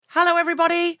Hello,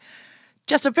 everybody.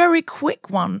 Just a very quick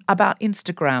one about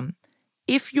Instagram.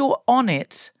 If you're on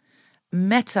it,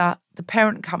 Meta, the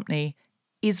parent company,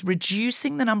 is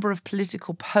reducing the number of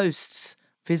political posts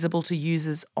visible to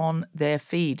users on their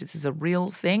feed. This is a real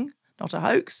thing, not a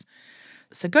hoax.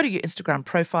 So go to your Instagram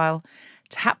profile,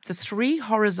 tap the 3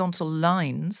 horizontal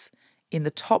lines in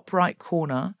the top right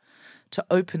corner to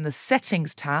open the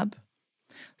Settings tab,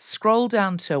 scroll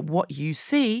down to What You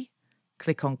See,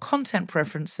 click on Content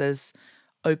Preferences,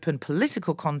 open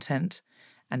Political Content,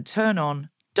 and turn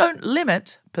on Don't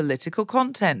Limit Political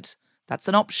Content. That's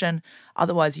an option.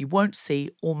 Otherwise, you won't see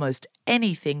almost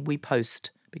anything we post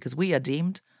because we are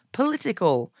deemed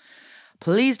political.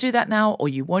 Please do that now, or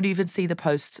you won't even see the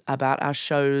posts about our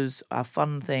shows, our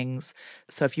fun things.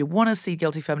 So if you want to see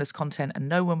Guilty Feminist content and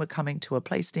know when we're coming to a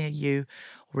place near you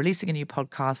or releasing a new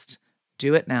podcast,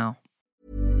 do it now.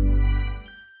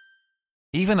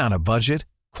 Even on a budget,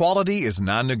 quality is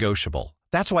non-negotiable.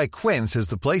 That's why Quince is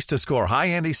the place to score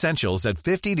high-end essentials at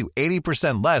 50 to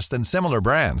 80% less than similar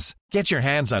brands. Get your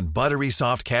hands on buttery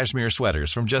soft cashmere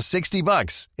sweaters from just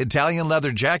 $60, Italian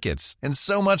leather jackets, and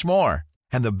so much more.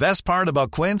 And the best part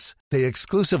about Quince, they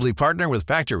exclusively partner with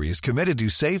factories committed to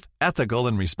safe, ethical,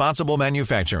 and responsible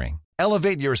manufacturing.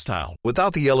 Elevate your style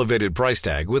without the elevated price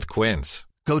tag with Quince.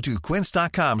 Go to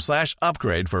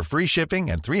quince.com/upgrade for free shipping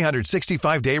and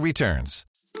 365-day returns.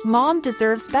 Mom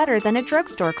deserves better than a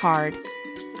drugstore card.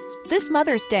 This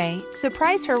Mother's Day,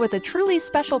 surprise her with a truly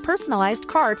special personalized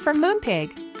card from Moonpig.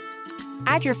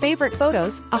 Add your favorite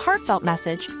photos, a heartfelt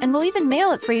message, and we'll even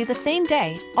mail it for you the same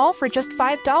day, all for just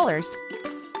 $5.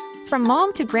 From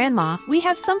mom to grandma, we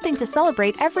have something to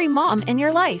celebrate every mom in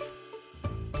your life.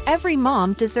 Every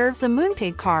mom deserves a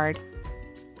Moonpig card.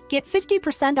 Get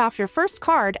 50% off your first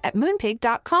card at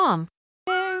moonpig.com.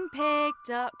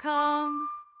 Moonpig.com.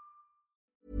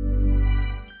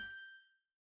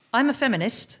 I'm a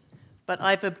feminist, but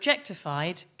I've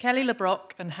objectified Kelly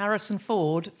LeBrock and Harrison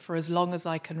Ford for as long as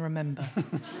I can remember.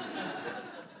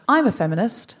 I'm a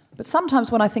feminist, but sometimes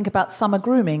when I think about summer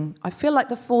grooming, I feel like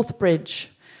the Fourth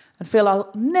Bridge and feel I'll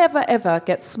never ever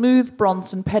get smooth,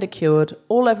 bronzed and pedicured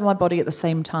all over my body at the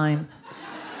same time.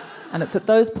 And it's at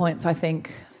those points I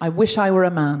think, I wish I were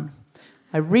a man.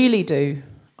 I really do.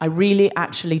 I really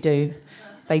actually do.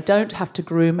 They don't have to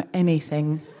groom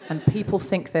anything, and people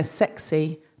think they're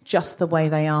sexy just the way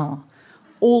they are.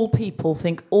 All people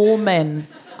think all men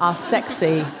are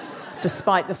sexy,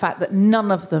 despite the fact that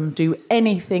none of them do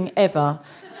anything ever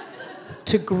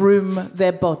to groom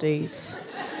their bodies.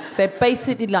 They're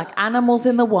basically like animals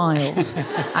in the wild,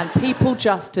 and people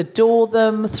just adore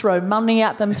them, throw money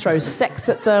at them, throw sex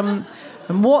at them.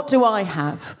 And what do I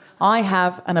have? I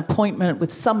have an appointment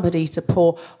with somebody to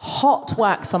pour hot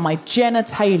wax on my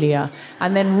genitalia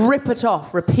and then rip it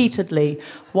off repeatedly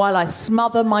while I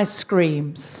smother my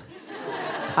screams.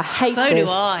 I hate so this.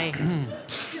 So do I.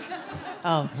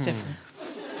 Oh, it's different.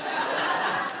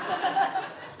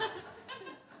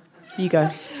 You go.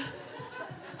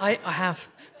 I have.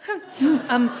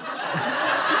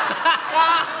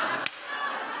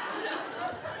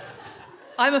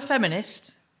 I'm a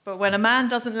feminist, but when a man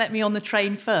doesn't let me on the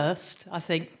train first, I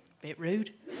think, bit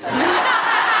rude.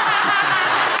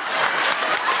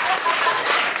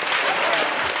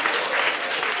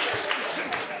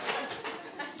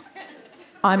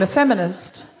 I'm a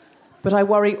feminist, but I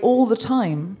worry all the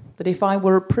time that if I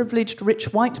were a privileged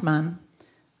rich white man,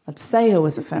 I'd say I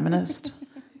was a feminist,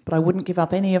 but I wouldn't give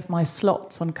up any of my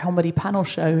slots on comedy panel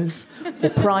shows or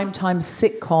primetime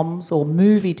sitcoms or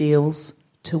movie deals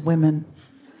to women.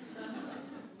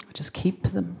 I just keep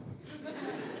them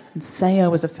and say I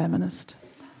was a feminist,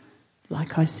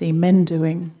 like I see men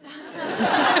doing.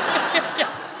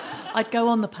 I'd go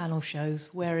on the panel shows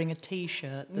wearing a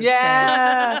T-shirt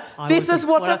that said, this is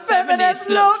what a feminist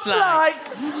looks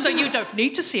like. So you don't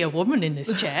need to see a woman in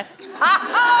this chair.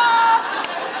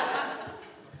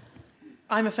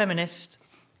 I'm a feminist,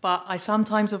 but I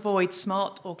sometimes avoid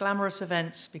smart or glamorous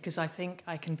events because I think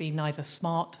I can be neither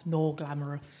smart nor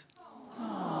glamorous.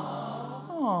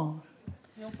 Oh.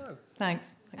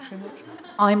 Thanks very much.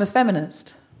 I'm a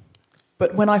feminist,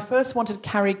 but when I first wanted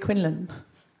Carrie Quinlan,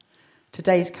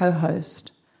 today's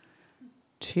co-host,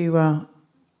 to,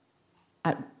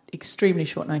 at extremely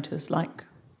short notice, like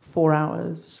 4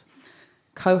 hours,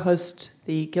 co-host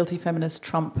the Guilty Feminist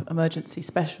Trump Emergency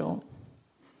Special,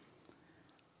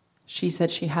 she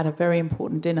said she had a very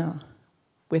important dinner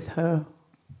with her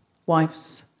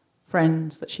wife's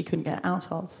friends that she couldn't get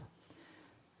out of.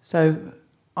 So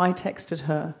I texted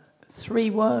her 3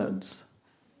 words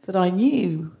that I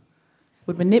knew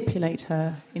would manipulate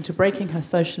her into breaking her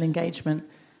social engagement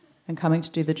and coming to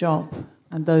do the job.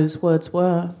 And those words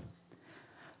were,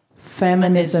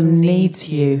 Feminism needs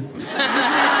you.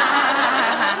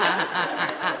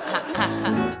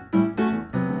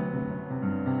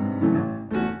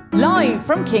 Live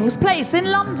from King's Place in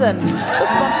London, the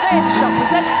Spontaneity Shop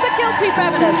presents The Guilty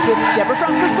Feminist with Deborah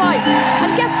Frances-White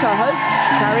and guest co-host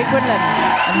Carrie Quinlan.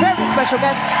 And very special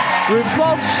guests, Reubs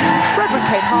Walsh, Reverend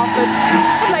Kate Harford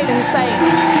and Leyla Hussein,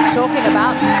 talking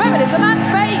about feminism and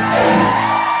faith.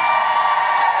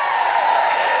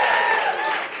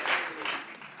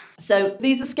 So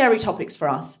these are scary topics for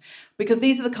us because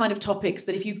these are the kind of topics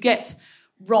that if you get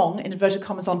wrong, in inverted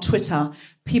commas, on Twitter,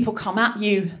 people come at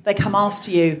you, they come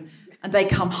after you, and they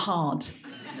come hard.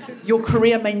 Your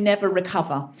career may never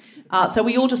recover. So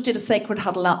we all just did a sacred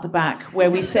huddle out the back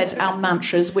where we said our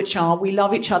mantras, which are, we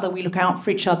love each other, we look out for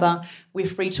each other, we're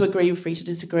free to agree, we're free to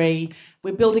disagree,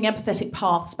 we're building empathetic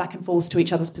paths back and forth to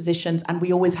each other's positions, and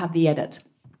we always have the edit.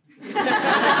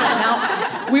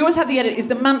 Now, we always have the edit is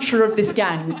the mantra of this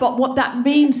gang, but what that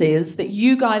means is that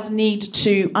you guys need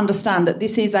to understand that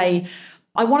this is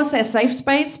I want to say a safe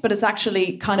space, but it's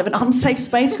actually kind of an unsafe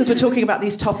space because we're talking about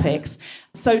these topics.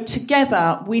 So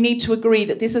together, we need to agree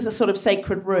that this is a sort of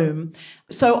sacred room.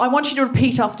 So I want you to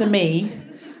repeat after me.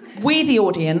 We, the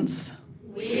audience,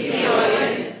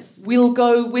 will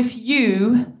go with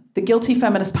you, the Guilty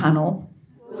Feminist panel,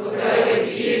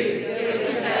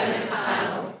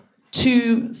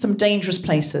 to some dangerous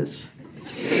places.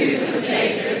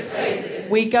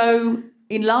 We go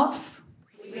in love.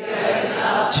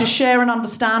 To share and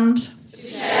understand.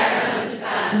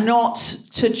 Not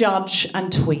to judge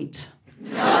and tweet.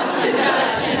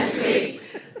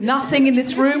 Nothing in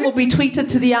this room will be tweeted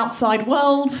to the outside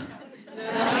world.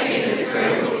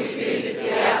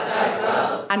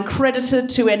 And credited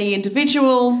to any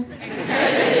individual.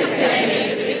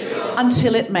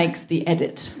 Until it makes the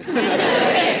edit.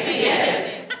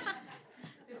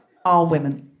 Are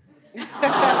women.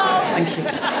 Thank you.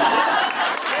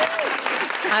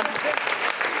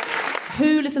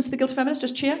 Who listens to The Guilty Feminist?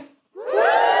 Just cheer.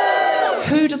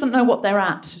 Who doesn't know what they're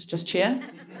at? Just cheer.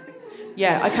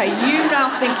 Yeah, okay, you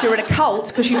now think you're in a cult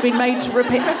because you've been made to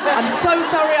repeat. I'm so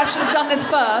sorry, I should have done this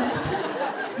first.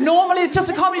 Normally it's just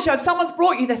a comedy show. If someone's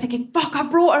brought you, they're thinking, fuck, I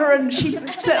brought her, and she said,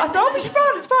 I said, oh, it's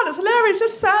fun, it's hilarious,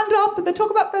 just stand up, and they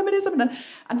talk about feminism, and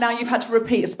now you've had to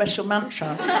repeat a special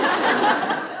mantra.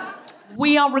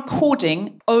 We are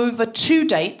recording over 2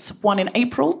 dates, one in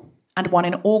April and one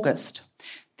in August.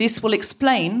 This will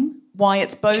explain why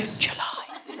it's both... July.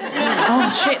 Oh,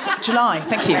 shit, July,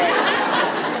 thank you.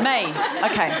 May,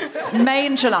 okay. May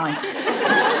and July.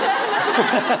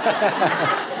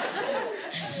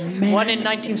 One in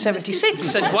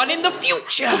 1976 and one in the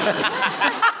future.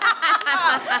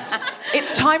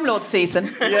 It's Time Lord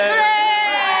season.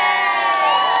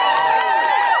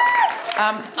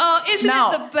 Isn't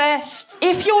it the best?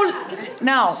 If you're...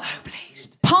 Now... So pleased.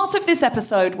 Part of this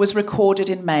episode was recorded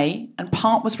in May and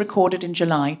part was recorded in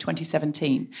July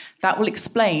 2017. That will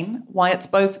explain why it's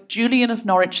both Julian of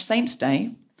Norwich Saints'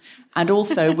 Day and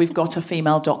also we've got a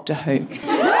female Doctor Who.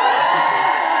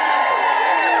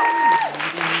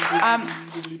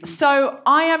 So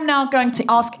I am now going to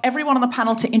ask everyone on the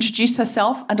panel to introduce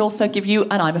herself and also give you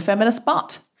an I'm a Feminist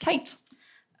but. Kate.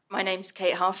 My name's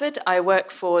Kate Harford. I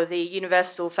work for the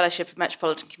Universal Fellowship of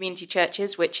Metropolitan Community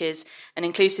Churches, which is an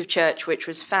inclusive church which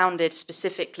was founded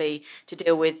specifically to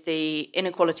deal with the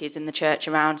inequalities in the church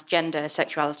around gender,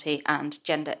 sexuality and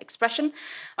gender expression.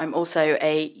 I'm also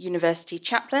a university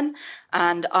chaplain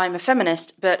and I'm a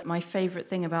feminist, but my favourite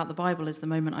thing about the Bible is the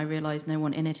moment I realise no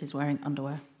one in it is wearing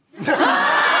underwear.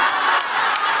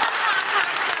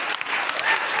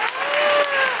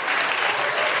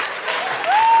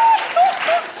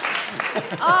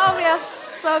 Oh, we are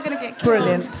so going to get killed.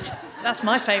 Brilliant. That's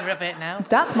my favourite bit now.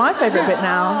 That's my favourite bit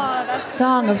now.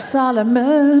 Song of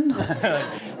Solomon.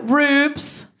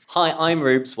 Reubs. Hi, I'm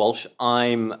Reubs Walsh.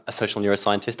 I'm a social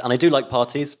neuroscientist, and I do like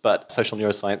parties, but social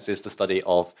neuroscience is the study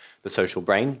of the social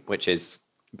brain, which is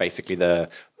basically the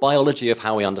biology of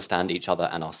how we understand each other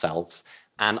and ourselves.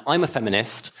 And I'm a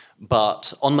feminist,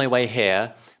 but on my way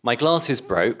here, my glasses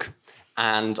broke,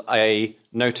 and I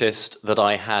noticed that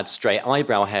I had straight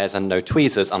eyebrow hairs and no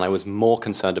tweezers, and I was more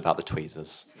concerned about the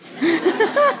tweezers.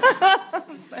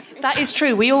 That is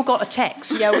true. We all got a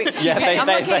text. I'm not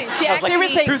kidding.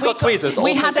 Seriously, who's got tweezers?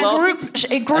 We Also had glasses?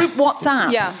 a group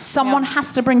WhatsApp. Yeah. Someone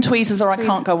has to bring tweezers or I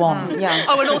can't go on. Yeah.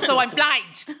 Oh, and also I'm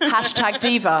blind. Hashtag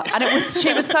diva. And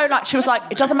she was like,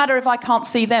 it doesn't matter if I can't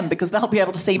see them because they'll be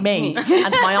able to see me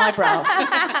and my eyebrows.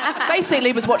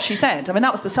 Basically was what she said. I mean,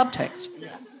 that was the subtext.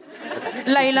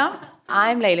 Leyla,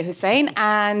 I'm Leyla Hussein,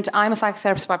 and I'm a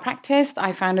psychotherapist by practice.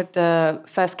 I founded the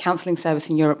first counselling service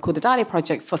in Europe called the Dahlia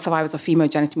Project for survivors of female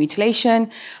genital mutilation,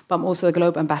 but I'm also the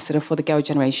global ambassador for the Girl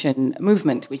Generation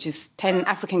movement, which is 10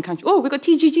 African countries. Oh, we've got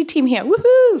TGG team here.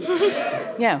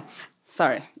 Woohoo! Yeah,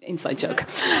 sorry, inside joke.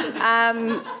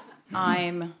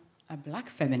 I'm a black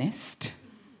feminist,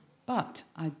 but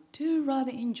I do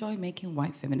rather enjoy making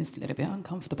white feminists a little bit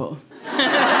uncomfortable.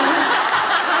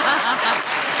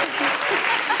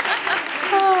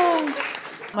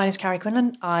 My name's Carrie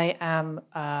Quinlan. I am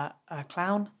a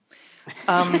clown.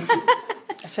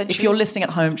 Essentially, If you're listening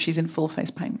at home, she's in full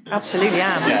face paint. absolutely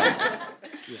am. Yeah.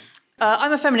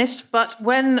 I'm a feminist, but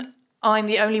when I'm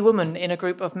the only woman in a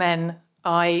group of men,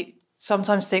 I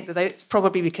sometimes think that it's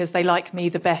probably because they like me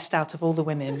the best out of all the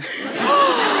women.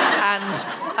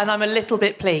 And I'm a little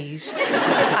bit pleased.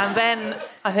 And then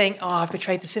I think, I've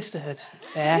betrayed the sisterhood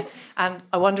there. And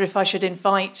I wonder if I should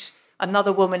invite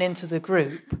another woman into the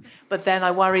group, but then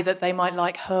I worry that they might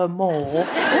like her more.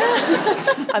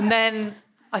 And then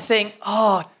I think,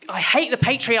 I hate the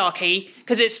patriarchy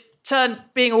because it's turned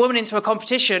being a woman into a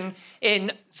competition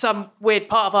in some weird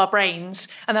part of our brains.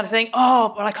 And then I think,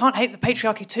 but I can't hate the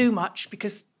patriarchy too much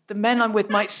because the men I'm with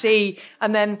might see,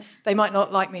 and then they might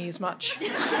not like me as much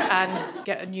and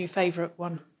get a new favourite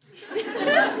one.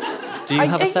 Do you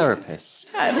have a therapist?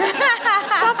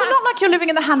 Sounds a lot like you're living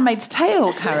in The Handmaid's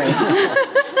Tale, Carrie.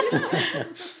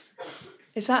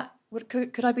 Is that...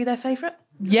 Could I be their favourite?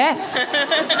 Yes.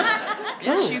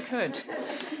 Yes, you could.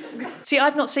 See,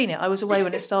 I've not seen it. I was away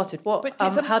when it started.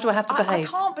 How do I have to behave? I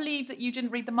can't believe that you didn't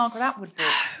read the Margaret Atwood book.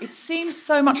 It seems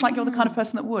so much like you're the kind of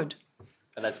person that would.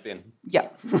 A lesbian. Yeah.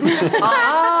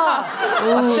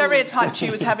 I've stereotyped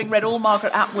you as having read all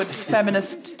Margaret Atwood's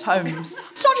feminist tomes.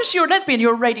 It's not just you're a lesbian,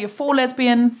 you're a Radio 4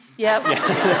 lesbian. Yeah.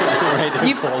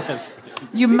 Radio 4 lesbian.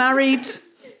 You're married,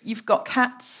 you've got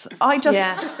cats. I'm so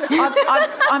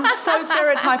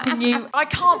stereotyping you.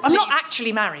 I'm not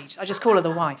actually married. I just call her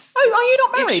the wife. Oh, are you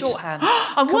not married? It's shorthand.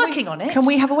 I'm working on it. Can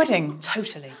we have a wedding?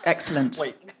 Totally. Excellent.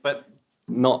 Wait, but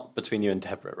not between you and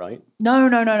Deborah, right? No.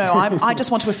 I just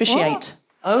want to officiate.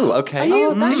 Oh, okay. Are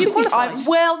you qualified?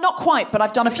 Well, not quite, but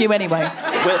I've done a few anyway.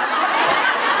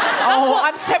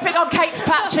 I'm stepping on Kate's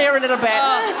patch here a little bit.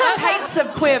 Kate's a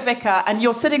queer vicar, and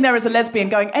you're sitting there as a lesbian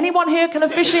going, anyone here can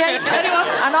officiate? Anyone?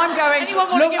 And I'm going,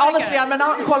 look, honestly, I'm an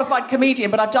unqualified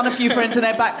comedian, but I've done a few friends in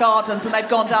their back gardens, and they've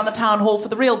gone down the town hall for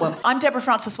the real one. I'm Deborah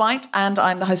Frances-White, and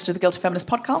I'm the host of the Guilty Feminist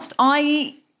podcast.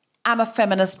 I am a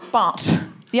feminist, but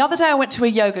the other day I went to a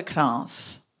yoga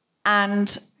class,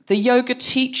 and the yoga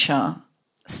teacher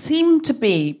seemed to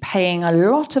be paying a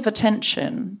lot of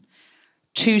attention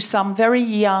to some very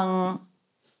young,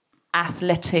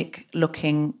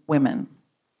 athletic-looking women,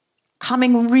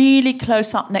 coming really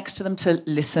close up next to them to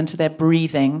listen to their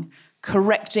breathing,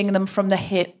 correcting them from the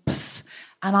hips.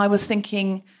 And I was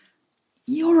thinking,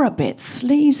 you're a bit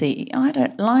sleazy. I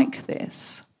don't like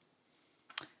this.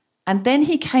 And then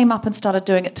he came up and started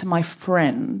doing it to my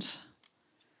friend.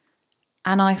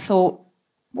 And I thought,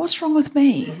 what's wrong with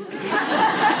me?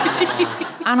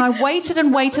 And I waited,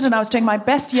 and I was doing my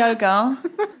best yoga.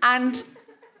 And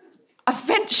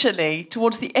eventually,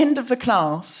 towards the end of the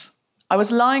class, I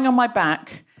was lying on my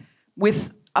back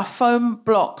with a foam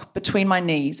block between my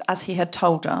knees, as he had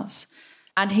told us.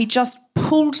 And he just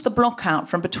pulled the block out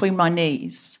from between my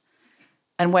knees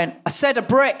and went, I said a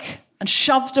brick, and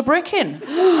shoved a brick in.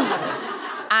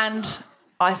 And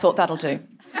I thought, that'll do.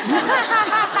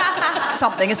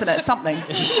 Something, isn't it? Something.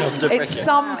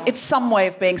 It's some way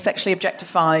of being sexually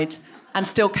objectified and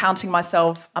still counting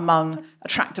myself among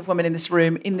attractive women in this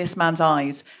room, in this man's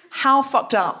eyes. How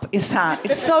fucked up is that?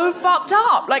 It's so fucked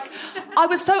up. Like, I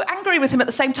was so angry with him at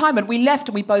the same time, and we left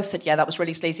and we both said, yeah, that was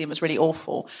really sleazy and it was really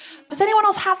awful. Does anyone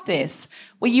else have this,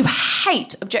 where you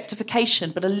hate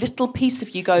objectification, but a little piece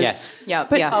of you goes, yes.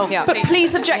 But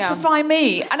please objectify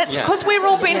me. And it's because we're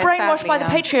all being brainwashed by the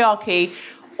patriarchy,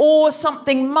 or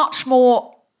something much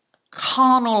more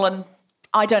carnal and,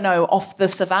 I don't know, off the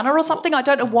savannah or something. I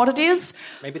don't know what it is.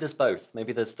 Maybe there's both.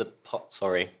 Maybe there's the pot.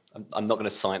 Sorry, I'm not going to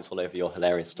science all over your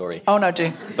hilarious story. Oh, no,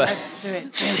 do. But, Do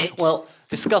it. Well,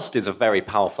 disgust is a very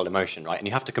powerful emotion, right? And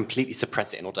you have to completely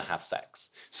suppress it in order to have sex.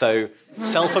 So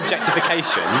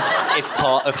self-objectification is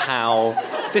part of how...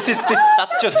 That's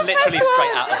just literally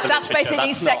straight out of the That's literature.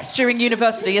 basically sex during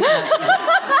university, isn't it?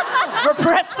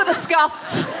 Repress the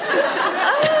disgust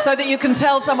so that you can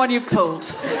tell someone you've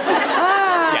pulled.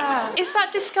 Yeah. Is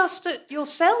that disgust at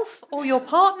yourself or your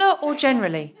partner or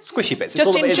generally? Squishy bits. Just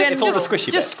it's in all, general. it's all the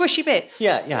squishy bits. Just squishy bits?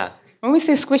 Yeah. When we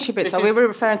say squishy bits, are we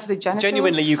referring to the genitals?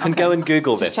 Genuinely, you can go and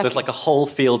Google this. Just There's like a whole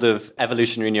field of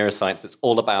evolutionary neuroscience that's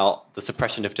all about the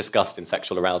suppression of disgust in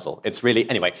sexual arousal. It's really...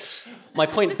 Anyway, my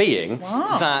point being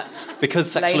that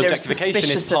because sexual Leyla is objectification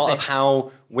is suspicious of part of this.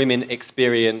 how women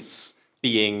experience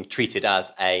being treated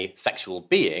as a sexual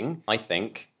being, I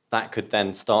think that could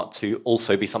then start to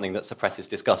also be something that suppresses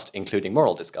disgust, including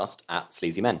moral disgust, at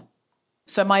sleazy men.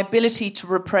 So my ability to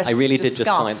repress I really disgust. did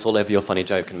just science all over your funny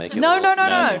joke and make it No,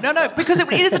 all... because it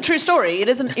is a true story. It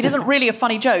isn't really a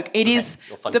funny joke. It is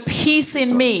the piece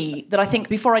in me that I think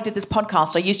before I did this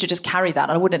podcast, I used to just carry that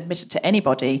and I wouldn't admit it to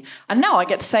anybody. And now I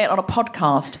get to say it on a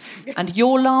podcast. And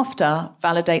your laughter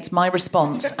validates my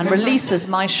response and releases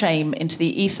my shame into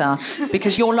the ether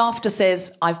because your laughter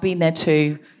says, I've been there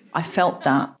too. I felt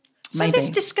that. So Maybe. this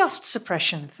disgust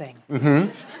suppression thing.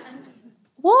 Mm-hmm.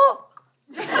 What?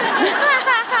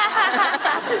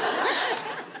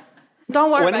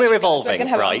 Don't worry When about we're it. evolving, We're gonna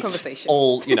have a right, conversation.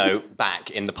 all,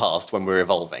 back in the past when we're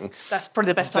evolving... That's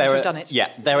probably the best time to have done it. Yeah,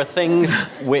 there are things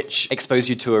which expose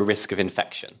you to a risk of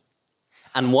infection.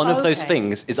 And one of those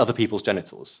things is other people's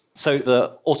genitals. So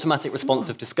the automatic response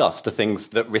of disgust to things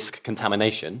that risk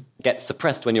contamination gets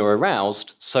suppressed when you're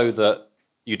aroused so that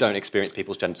you don't experience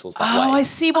people's genitals that way. Oh, I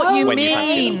see what you When you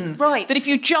fancy mean. them. Right. That if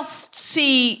you just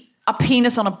see a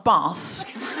penis on a bus,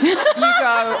 you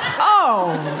go,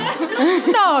 oh,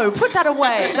 no, put that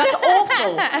away. That's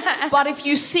awful. But if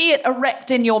you see it erect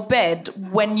in your bed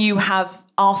when you have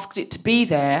asked it to be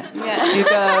there, you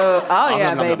go, oh,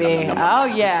 yeah, baby, oh,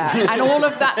 yeah. And all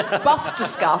of that bus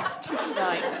disgust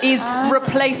is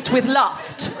replaced with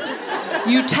lust.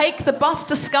 You take the bus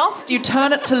disgust, you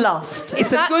turn it to lust.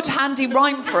 It's a good, handy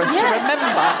rhyme for us to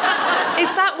remember.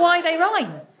 Is that why they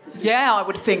rhyme? Yeah, I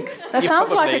would think. That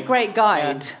sounds probably- like a great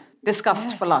guide.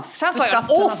 Disgust for lust. Sounds like an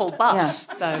Disgust to awful lust.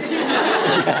 bus, though.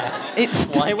 It's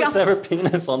Why was there a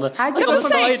penis on the, How'd you on the go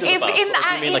side of the if bus? in Or do you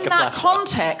that, mean like in a that flashlight?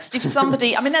 context, if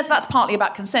somebody, I mean, that's partly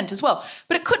about consent as well,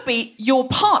 but it could be your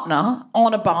partner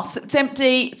on a bus, it's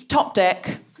empty, it's top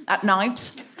deck at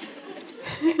night,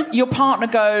 your partner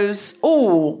goes,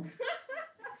 oh,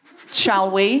 shall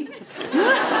we?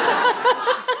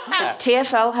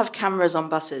 TfL have cameras on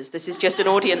buses. This is just an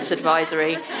audience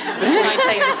advisory. Before I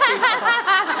take this too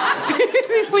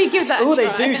far. We give that Oh, a they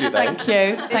try. do they?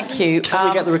 Thank you. Can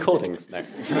we get the recordings? No.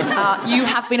 You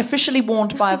have been officially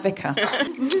warned by a vicar.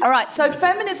 All right, so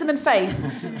feminism and faith.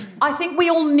 I think we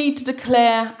all need to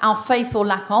declare our faith or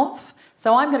lack of.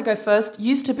 So I'm going to go first.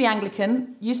 Used to be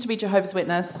Anglican, used to be Jehovah's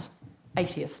Witness,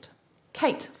 atheist.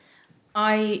 Kate.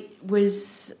 I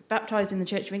was baptised in the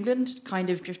Church of England, kind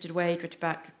of drifted away, drifted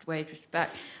back,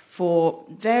 for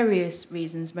various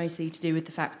reasons, mostly to do with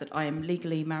the fact that I am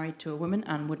legally married to a woman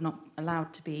and would not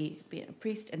allowed to be a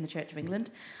priest in the Church of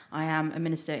England. I am a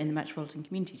minister in the Metropolitan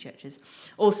Community Churches,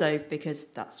 also because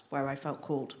that's where I felt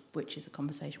called, which is a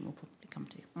conversation we'll probably come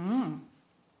to.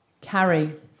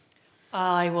 Carrie.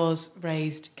 I was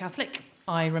raised Catholic.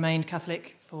 I remained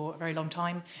Catholic for a very long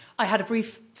time. I had a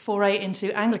brief foray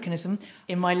into Anglicanism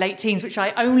in my late teens, which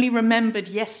I only remembered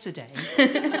yesterday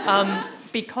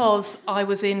because I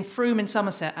was in Frome in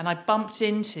Somerset and I bumped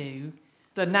into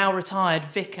the now retired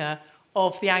vicar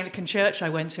of the Anglican church I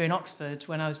went to in Oxford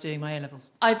when I was doing my A-levels.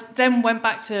 I then went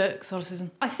back to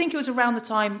Catholicism. I think it was around the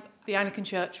time the Anglican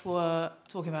church were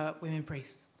talking about women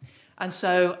priests. And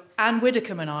so Anne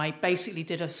Widdecombe and I basically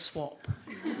did a swap.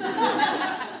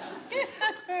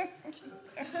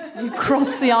 You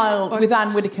cross the aisle with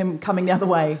Anne Widdecombe coming the other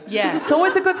way. Yeah. It's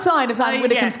always a good sign if Anne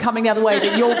Widdecombe's coming the other way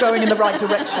that you're going in the right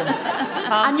direction.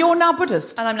 And you're now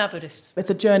Buddhist. And I'm now Buddhist.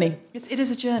 It's a journey. It is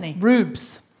a journey.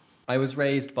 Reubs. I was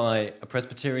raised by a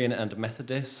Presbyterian and a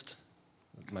Methodist.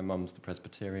 My mum's the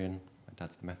Presbyterian, my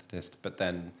dad's the Methodist. But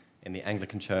then in the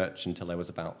Anglican church until I was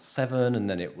about 7, and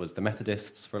then it was the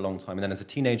Methodists for a long time. And then as a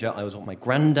teenager, I was what my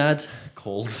granddad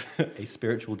called a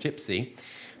spiritual gypsy,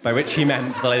 by which he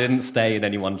meant that I didn't stay in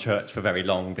any one church for very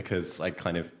long because I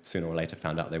kind of sooner or later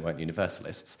found out they weren't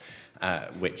Universalists,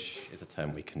 which is a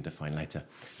term we can define later.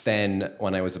 Then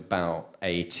when I was about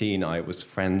 18, I was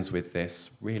friends with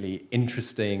this really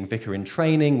interesting vicar in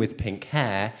training with pink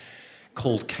hair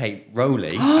called Kate Rowley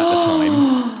at the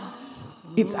time.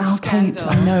 It's our Kate.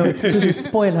 I know. There's a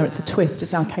spoiler. It's a twist.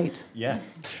 It's our Kate. Yeah.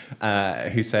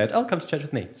 Who said, oh, come to church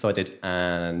with me. So I did.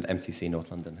 And MCC North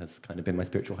London has kind of been my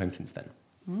spiritual home since then.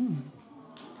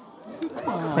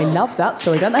 They love that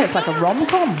story, don't they? It's like a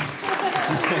rom-com.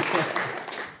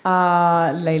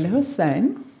 Leyla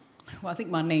Hussein. Well, I think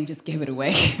my name just gave it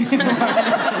away.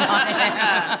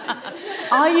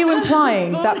 Are you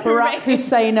implying that Barack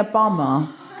Hussein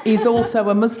Obama is also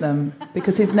a Muslim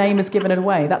because his name has given it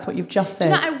away. That's what you've just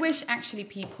said. I wish actually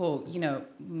people,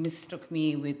 mistook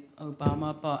me with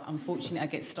Obama, but unfortunately I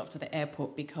get stopped at the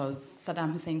airport because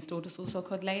Saddam Hussein's daughter's also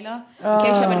called Leyla. In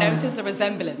case you haven't noticed, the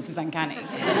resemblance is uncanny.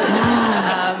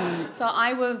 So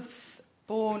I was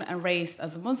born and raised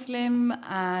as a Muslim,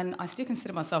 and I still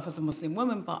consider myself as a Muslim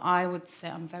woman, but I would say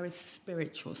I'm very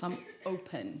spiritual, so I'm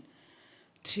open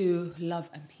to love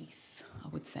and peace, I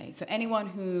would say. So anyone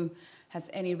who has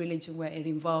any religion where it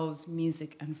involves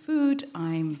music and food,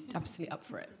 I'm absolutely up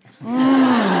for it.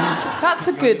 That's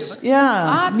a good,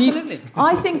 yeah. Absolutely.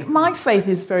 I think my faith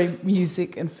is very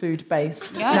music and food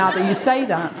based, now that you say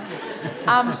that.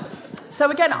 So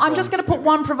again, I'm just going to put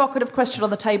one provocative question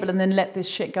on the table and then let this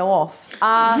shit go off.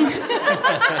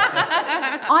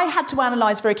 I had to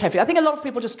analyse very carefully. I think a lot of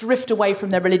people just drift away from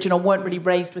their religion or weren't really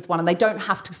raised with one, and they don't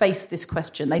have to face this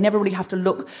question. They never really have to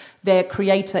look their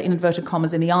creator, in inverted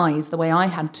commas, in the eyes the way I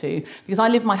had to, because I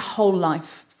lived my whole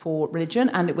life for religion,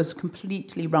 and it was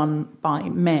completely run by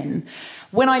men.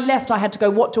 When I left, I had to go,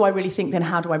 what do I really think, then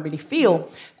how do I really feel?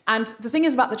 And the thing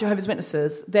is about the Jehovah's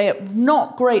Witnesses, they're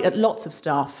not great at lots of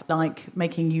stuff, like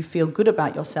making you feel good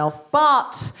about yourself,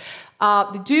 but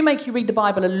they do make you read the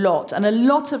Bible a lot. And a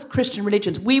lot of Christian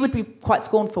religions, we would be quite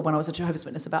scornful when I was a Jehovah's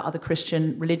Witness about other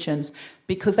Christian religions,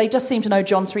 because they just seem to know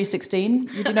John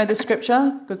 3:16. You do know this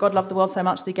scripture? God loved the world so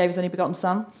much that he gave his only begotten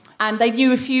son. And they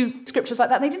knew a few scriptures like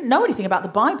that. They didn't know anything about the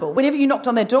Bible. Whenever you knocked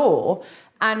on their door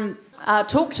and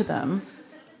talked to them,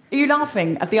 are you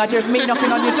laughing at the idea of me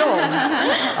knocking on your door?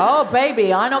 Oh,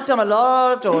 baby, I knocked on a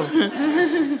lot of doors.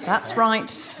 That's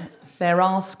right. There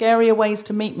are scarier ways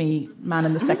to meet me, man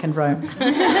in the second row.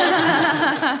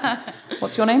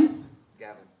 What's your name?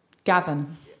 Gavin.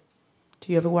 Gavin.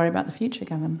 Do you ever worry about the future,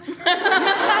 Gavin?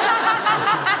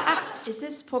 Is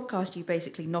this podcast you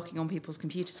basically knocking on people's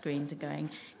computer screens and going,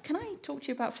 can I talk to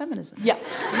you about feminism? Yeah.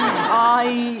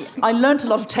 I learnt a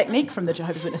lot of technique from the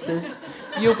Jehovah's Witnesses.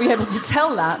 You'll be able to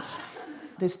tell that.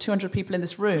 There's 200 people in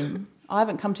this room. I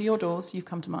haven't come to your doors, you've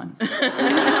come to mine.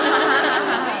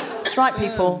 That's right,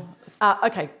 people.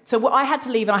 Okay, so I had to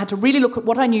leave and I had to really look at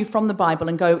what I knew from the Bible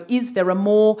and go, is there a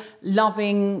more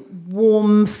loving,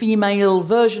 warm, female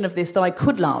version of this that I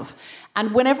could love?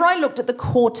 And whenever I looked at the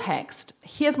core text,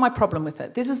 here's my problem with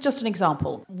it. This is just an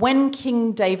example. When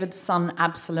King David's son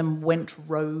Absalom went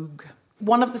rogue,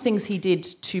 one of the things he did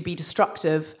to be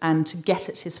destructive and to get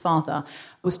at his father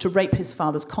was to rape his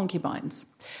father's concubines.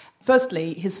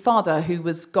 Firstly, his father, who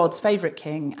was God's favourite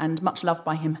king and much loved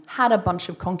by him, had a bunch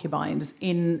of concubines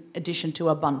in addition to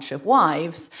a bunch of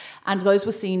wives, and those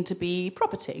were seen to be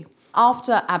property.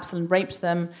 After Absalom raped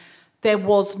them, there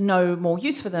was no more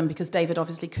use for them because David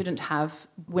obviously couldn't have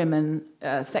women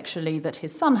sexually that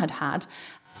his son had had,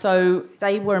 so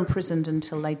they were imprisoned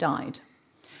until they died.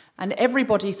 And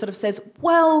everybody sort of says,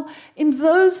 well, in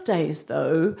those days,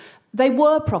 though, they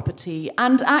were property,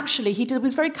 and actually he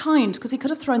was very kind because he could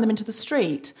have thrown them into the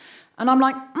street. And I'm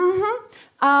like,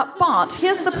 but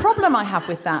here's the problem I have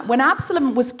with that. When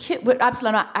Absalom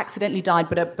Absalom accidentally died,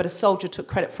 but a soldier took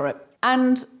credit for it.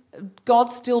 And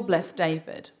God still blessed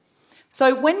David.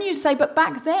 So when you say, but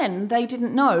back then they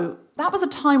didn't know, that was a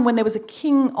time when there was a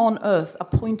king on earth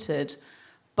appointed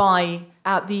by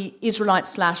the Israelite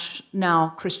 /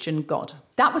 now Christian God.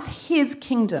 That was his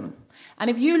kingdom. And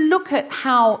if you look at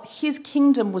how his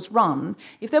kingdom was run,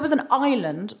 if there was an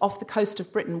island off the coast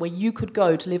of Britain where you could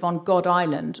go to live on God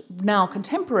Island, now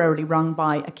contemporarily run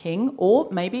by a king, or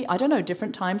maybe, I don't know,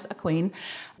 different times, a queen,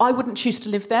 I wouldn't choose to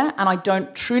live there, and I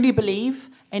don't truly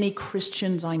believe any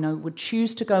Christians I know would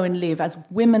choose to go and live, as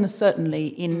women certainly,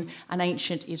 in an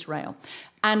ancient Israel.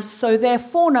 And so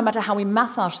therefore, no matter how we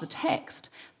massage the text,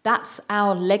 that's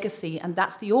our legacy, and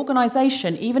that's the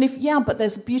organisation, even if, but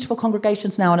there's beautiful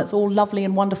congregations now and it's all lovely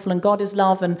and wonderful and God is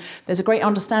love and there's a great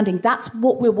understanding. That's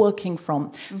what we're working from.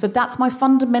 Mm-hmm. So that's my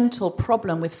fundamental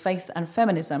problem with faith and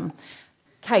feminism.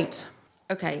 Kate.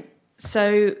 Okay,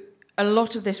 so a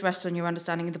lot of this rests on your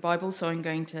understanding of the Bible, so I'm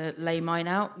going to lay mine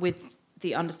out with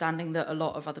the understanding that a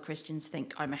lot of other Christians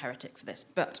think I'm a heretic for this.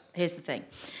 But here's the thing.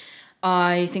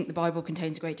 I think the Bible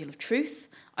contains a great deal of truth.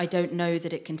 I don't know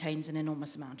that it contains an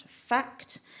enormous amount of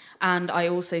fact. And I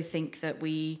also think that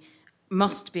we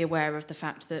must be aware of the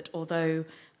fact that although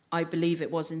I believe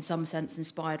it was in some sense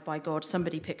inspired by God,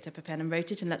 somebody picked up a pen and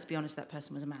wrote it, and let's be honest, that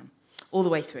person was a man, all the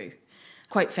way through.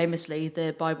 quite famously,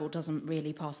 the Bible doesn't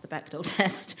really pass the Bechdel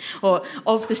test. Or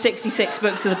of the 66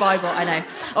 books of the Bible,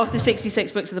 of the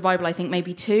 66 books of the Bible, I think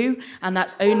maybe 2, and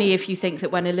that's only if you think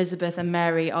that when Elizabeth and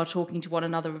Mary are talking to one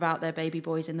another about their baby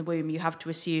boys in the womb, you have to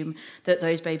assume that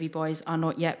those baby boys are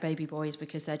not yet baby boys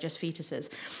because they're just fetuses.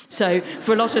 So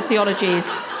for a lot of theologies,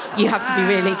 you have to be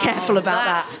really careful about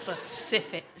that.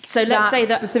 Specific. So let's say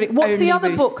that specific. What's the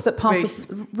other book that passes?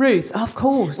 Ruth, of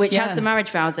course. Which has the marriage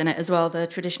vows in it as well, the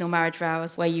traditional marriage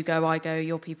vows, where you go, I go,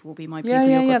 your people will be my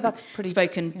people. That's pretty...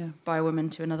 Spoken by a woman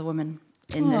to another woman.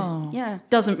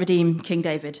 Doesn't redeem King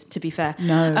David, to be fair.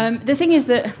 No. The thing is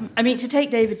that, to take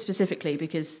David specifically,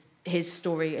 because his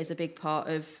story is a big part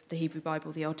of the Hebrew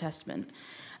Bible, the Old Testament,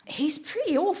 he's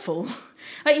pretty awful.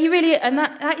 He really, and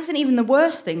that isn't even the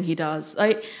worst thing he does.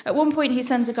 At one point, he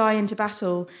sends a guy into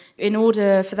battle in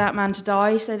order for that man to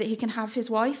die so that he can have his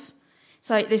wife. It's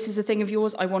like, this is a thing of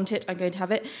yours, I want it, I'm going to have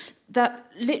it. That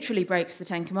literally breaks the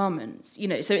Ten Commandments,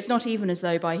 so it's not even as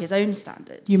though by his own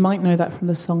standards. You might know that from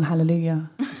the song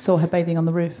Hallelujah. I saw her bathing on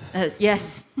the roof.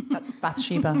 Yes. That's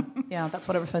Bathsheba. Yeah, that's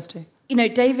what it refers to.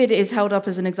 David is held up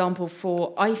as an example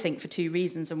for 2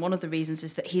 reasons, and one of the reasons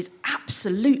is that he's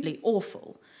absolutely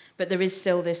awful, but there is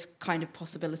still this kind of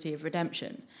possibility of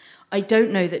redemption. I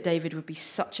don't know that David would be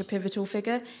such a pivotal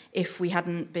figure if we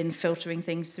hadn't been filtering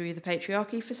things through the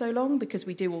patriarchy for so long, because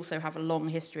we do also have a long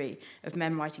history of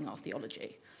men writing our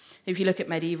theology. If you look at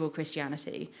medieval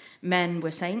Christianity, men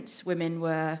were saints, women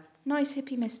were nice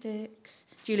hippie mystics.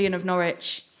 Julian of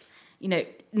Norwich,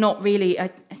 not really. I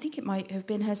think it might have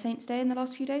been her Saint's Day in the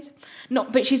last few days.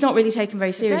 But she's not really taken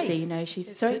very seriously.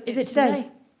 Is it today?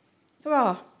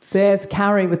 Hurrah! There's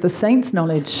Carrie with the saints'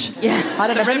 knowledge. Yeah, I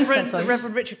don't know any sense. The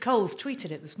Reverend Richard Coles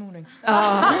tweeted it this morning.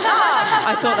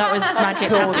 I thought that was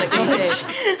magic.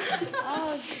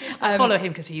 I follow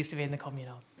him because he used to be in the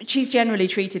communals. She's generally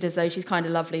treated as though she's kind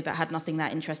of lovely, but had nothing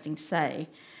that interesting to say.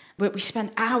 But we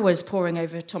spent hours poring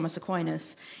over Thomas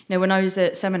Aquinas. When I was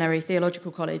at seminary,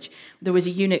 theological college, there was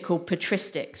a unit called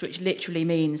patristics, which literally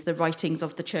means the writings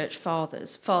of the church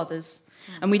fathers.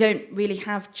 And we don't really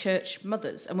have church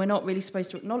mothers, and we're not really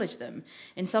supposed to acknowledge them.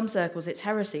 In some circles, it's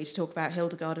heresy to talk about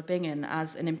Hildegard of Bingen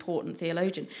as an important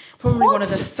theologian. Probably one of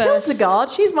the first... Hildegard?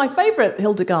 She's my favourite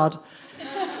Hildegard.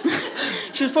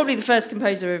 She was probably the first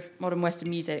composer of modern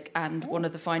Western music and one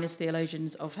of the finest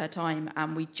theologians of her time,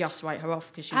 and we just write her off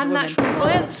because she's a woman. And natural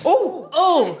science.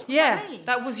 Yeah,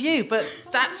 that was you, but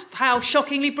that's how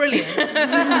shockingly brilliant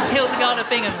Hildegard of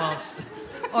Bingen was.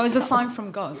 Or is a sign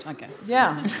from God, I guess.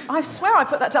 Yeah. I swear I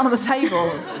put that down on the table.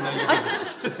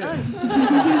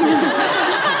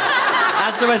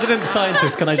 As the resident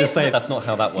scientist, can I just say that's not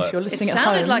how that works? If you're listening it at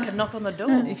home, sounded like a knock on the door.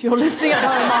 If you're listening at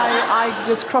home, I'm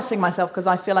just crossing myself because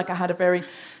I feel like I had a very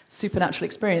supernatural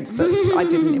experience, but I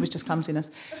didn't. It was just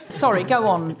clumsiness. Sorry, go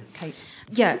on, Kate.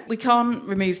 Yeah, we can't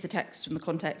remove the text from the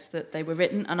context that they were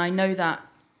written, and I know that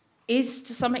is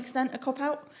to some extent a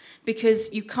cop-out, because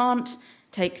you can't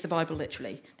take the Bible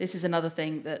literally. This is another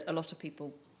thing that a lot of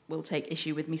people will take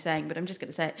issue with me saying, but I'm just going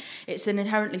to say it. It's an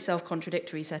inherently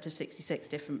self-contradictory set of 66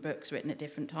 different books written at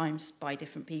different times by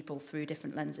different people through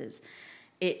different lenses.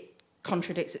 It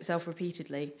contradicts itself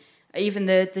repeatedly. Even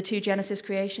the 2 Genesis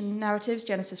creation narratives,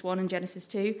 Genesis 1 and Genesis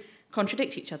 2,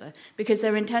 contradict each other because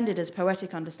they're intended as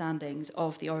poetic understandings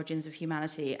of the origins of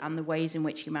humanity and the ways in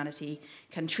which humanity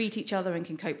can treat each other and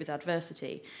can cope with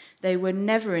adversity. They were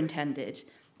never intended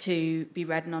to be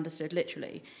read and understood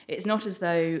literally. It's not as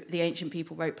though the ancient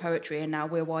people wrote poetry and now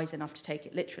we're wise enough to take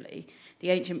it literally.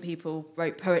 The ancient people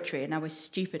wrote poetry and now we're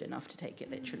stupid enough to take it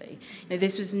literally.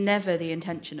 This was never the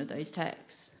intention of those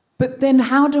texts. But then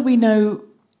how do we know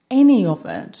any of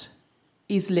it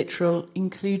is literal,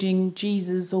 including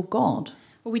Jesus or God?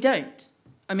 Well, we don't.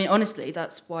 Honestly,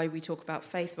 that's why we talk about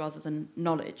faith rather than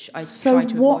knowledge.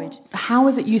 How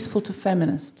is it useful to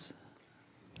feminists?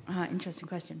 Interesting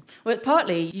question. Well,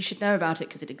 partly you should know about it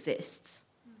because it exists.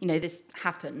 This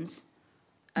happens.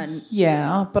 And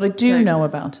yeah, but I do know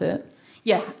about it.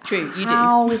 Yes, true, you do.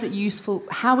 How is it useful?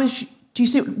 Do you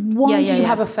see, why do you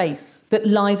have a faith that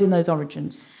lies in those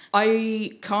origins?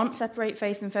 I can't separate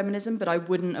faith and feminism, but I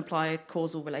wouldn't apply a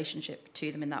causal relationship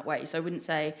to them in that way. So I wouldn't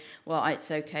say, well,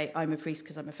 it's okay, I'm a priest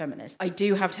because I'm a feminist. I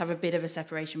do have to have a bit of a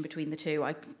separation between the two.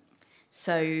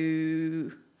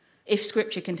 So if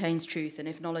Scripture contains truth and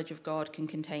if knowledge of God can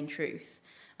contain truth,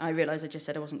 I realise I just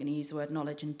said I wasn't going to use the word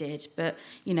knowledge and did, but,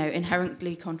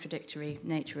 inherently contradictory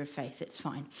nature of faith, it's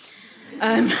fine.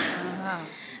 And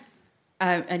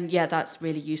yeah, that's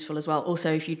really useful as well.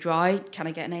 Also, if you dry, can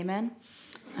I get an amen?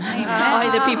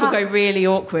 Either people go really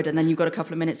awkward and then you've got a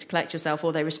couple of minutes to collect yourself,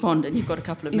 or they respond and you've got a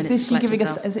couple of minutes to collect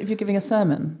yourself. As if you're giving a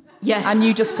sermon? Yeah. And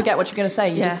you just forget what you're going to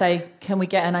say. You just say, can we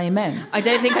get an amen? I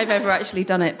don't think I've ever actually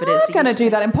done it, but it's... I'm going to do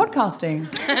that in podcasting.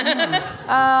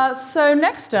 So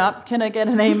next up, can I get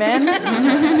an amen?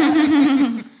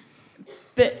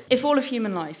 But if all of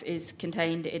human life is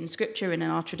contained in Scripture and in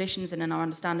our traditions and in our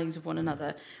understandings of one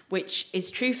another, which is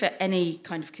true for any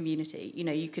kind of community,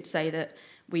 you could say that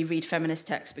we read feminist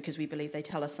texts because we believe they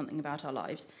tell us something about our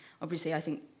lives. Obviously, I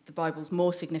think the Bible's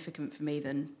more significant for me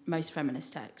than most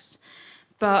feminist texts.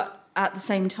 But at the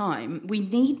same time, we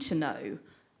need to know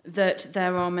that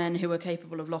there are men who are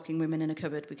capable of locking women in a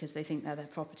cupboard because they think they're their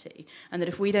property, and that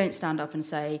if we don't stand up and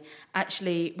say,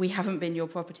 actually, we haven't been your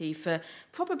property for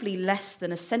probably less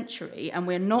than a century, and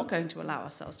we're not going to allow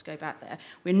ourselves to go back there,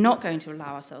 we're not going to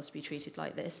allow ourselves to be treated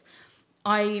like this,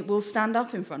 I will stand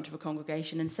up in front of a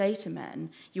congregation and say to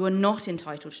men, you are not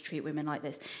entitled to treat women like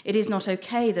this. It is not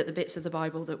okay that the bits of the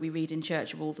Bible that we read in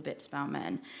church are all the bits about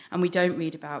men. And we don't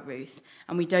read about Ruth.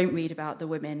 And we don't read about the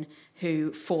women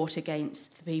who fought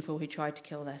against the people who tried to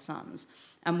kill their sons.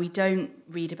 And we don't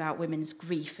read about women's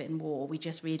grief in war. We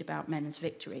just read about men's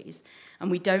victories.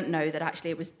 And we don't know that actually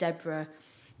it was Deborah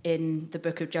in the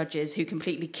book of Judges who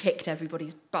completely kicked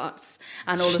everybody's butts,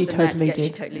 and all of the men.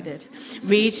 She totally did.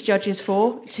 Read Judges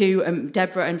 4 to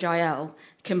Deborah and Jael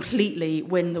completely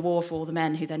win the war for all the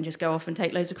men who then just go off and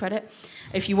take loads of credit.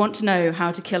 If you want to know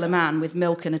how to kill a man with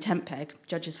milk and a tent peg,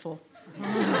 Judges 4.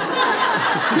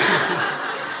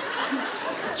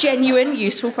 Genuine,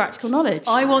 useful, practical knowledge.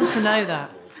 I want to know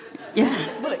that.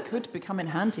 Yeah. Well, it could become in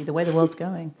handy the way the world's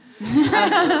going.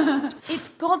 It's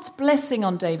God's blessing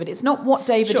on David. It's not what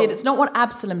David did. It's not what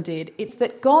Absalom did. It's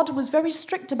that God was very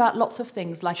strict about lots of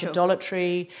things like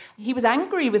idolatry. He was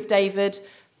angry with David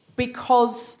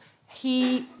because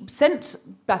he sent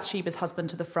Bathsheba's husband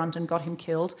to the front and got him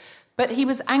killed. But he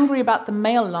was angry about the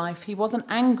male life. He wasn't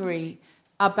angry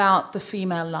about the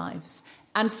female lives.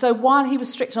 And so while he was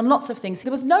strict on lots of things,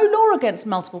 there was no law against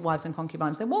multiple wives and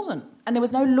concubines. There wasn't. And there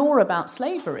was no law about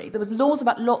slavery. There was laws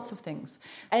about lots of things.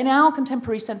 In our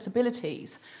contemporary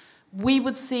sensibilities, we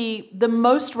would see the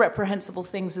most reprehensible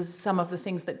things as some of the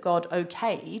things that God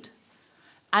okayed,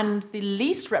 and the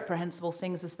least reprehensible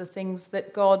things as the things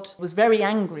that God was very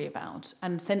angry about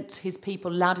and sent his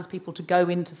people, allowed his people to go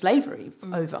into slavery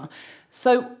over.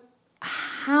 So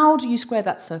how do you square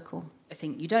that circle? I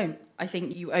think you don't. I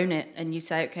think you own it and you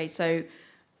say, okay, so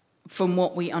from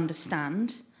what we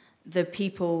understand, the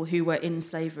people who were in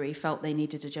slavery felt they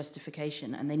needed a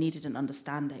justification and they needed an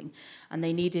understanding and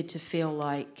they needed to feel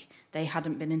like they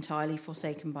hadn't been entirely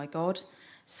forsaken by God.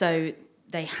 So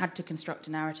they had to construct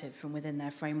a narrative from within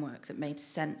their framework that made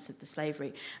sense of the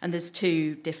slavery. And there's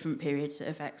two different periods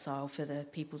of exile for the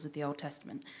peoples of the Old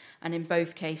Testament. And in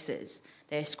both cases,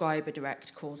 they ascribe a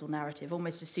direct causal narrative,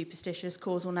 almost a superstitious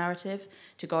causal narrative,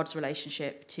 to God's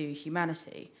relationship to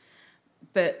humanity.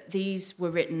 But these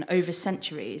were written over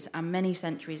centuries, and many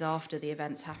centuries after the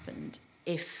events happened,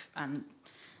 and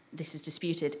this is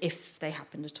disputed, if they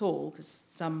happened at all, because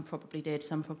some probably did,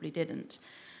 some probably didn't.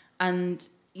 And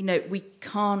we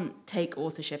can't take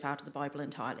authorship out of the Bible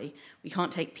entirely. We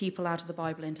can't take people out of the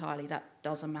Bible entirely. That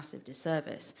does a massive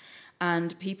disservice.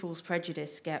 And people's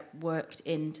prejudice get worked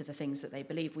into the things that they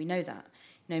believe. We know that.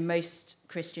 Most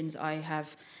Christians I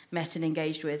have met and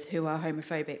engaged with who are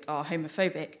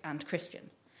homophobic and Christian.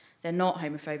 They're not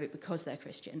homophobic because they're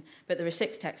Christian, but there are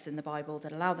 6 texts in the Bible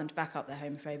that allow them to back up their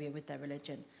homophobia with their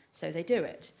religion. So they do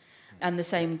it. And the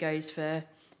same goes for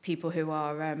people who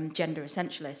are gender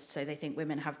essentialists, so they think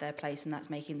women have their place and that's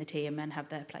making the tea, and men have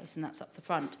their place and that's up the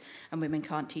front, and women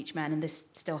can't teach men, and this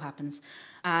still happens.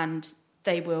 And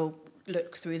they will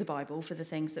look through the Bible for the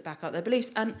things that back up their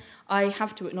beliefs. And I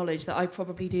have to acknowledge that I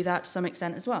probably do that to some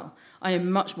extent as well. I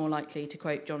am much more likely to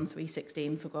quote John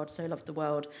 3:16, for God so loved the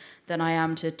world, than I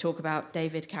am to talk about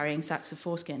David carrying sacks of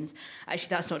foreskins. Actually,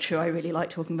 that's not true. I really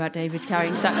like talking about David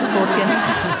carrying sacks of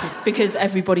foreskin because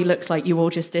everybody looks like you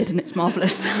all just did, and it's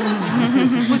marvellous.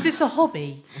 Was this a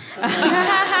hobby? Do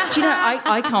you know,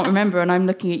 I can't remember, and I'm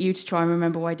looking at you to try and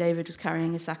remember why David was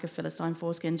carrying a sack of Philistine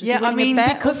foreskins. Was he winning a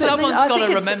bet? Because someone's got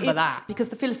to remember that. Because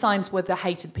the Philistines were the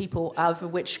hated people over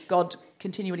which God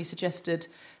continually suggested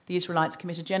the Israelites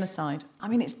committed genocide. I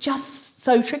mean, it's just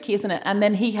so tricky, isn't it? And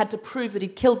then he had to prove that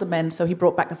he'd killed the men, so he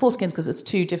brought back the foreskins because it's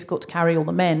too difficult to carry all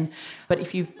the men. But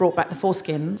if you've brought back the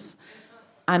foreskins,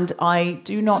 and I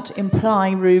do not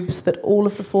imply, Reubs, that all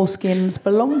of the foreskins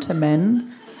belong to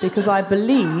men, because I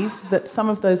believe that some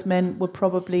of those men were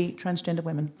probably transgender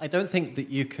women. I don't think that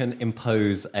you can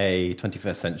impose a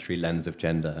 21st century lens of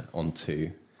gender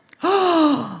onto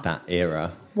that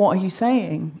era. What are you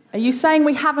saying? Are you saying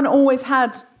we haven't always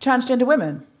had transgender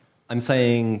women? I'm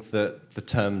saying that the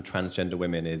term transgender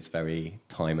women is very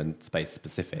time and space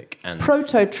specific. And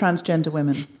Proto-transgender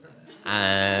women.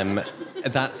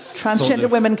 That's Transgender sort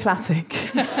of... women classic.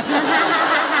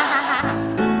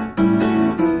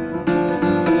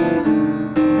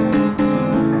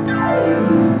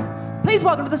 Please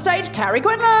welcome to the stage, Carrie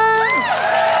Quinlan.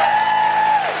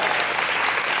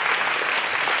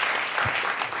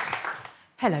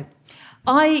 Hello.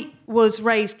 I was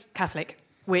raised Catholic,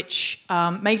 which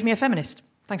made me a feminist.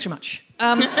 Thanks very much.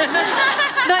 No, it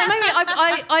made me,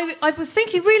 I was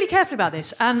thinking really carefully about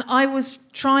this, and I was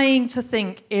trying to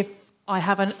think if I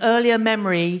have an earlier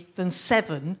memory than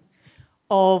 7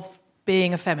 of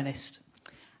being a feminist.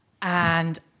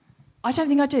 And I don't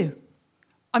think I do.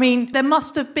 I mean, there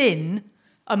must have been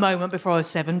a moment before I was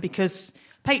 7 because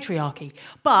patriarchy.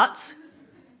 But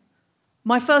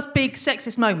my first big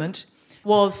sexist moment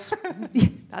was...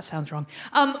 that sounds wrong.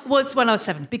 Was when I was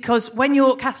 7. Because when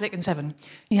you're Catholic and 7,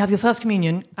 you have your first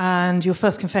communion and your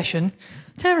first confession.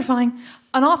 Terrifying.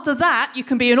 And after that, you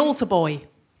can be an altar boy.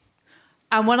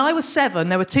 And when I was 7,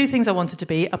 there were 2 things I wanted to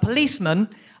be, a policeman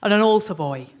and an altar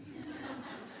boy.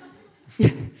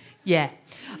 Yeah.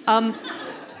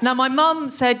 Now, my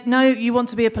mum said, no, you want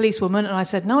to be a policewoman. And I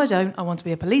said, no, I don't. I want to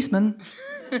be a policeman.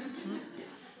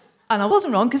 And I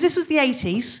wasn't wrong, because this was the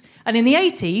 80s. And in the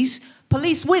 80s,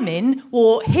 police women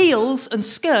wore heels and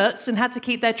skirts and had to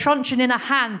keep their truncheon in a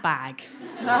handbag.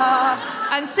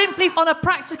 And simply on a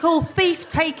practical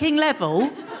thief-taking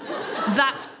level,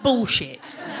 that's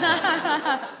bullshit.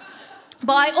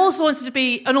 But I also wanted to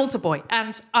be an altar boy,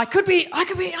 and I'm going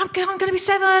to be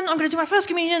 7, I'm going to do my first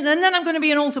communion, and then I'm going to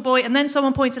be an altar boy, and then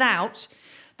someone pointed out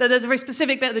that there's a very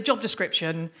specific bit of the job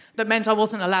description that meant I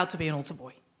wasn't allowed to be an altar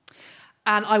boy.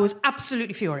 And I was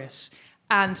absolutely furious.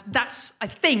 And that's, I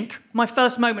think, my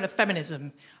first moment of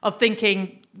feminism, of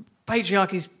thinking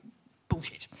patriarchy's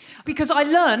bullshit. Because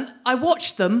I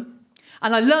watched them,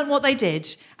 and I learned what they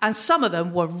did, and some of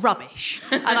them were rubbish.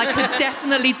 And I could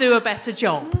definitely do a better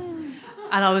job.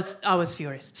 And I was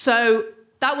furious. So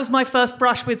that was my first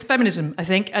brush with feminism, I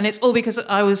think, and it's all because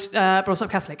I was brought up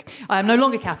Catholic. I am no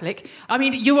longer Catholic. I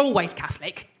mean, you're always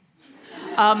Catholic.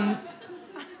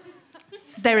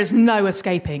 There is no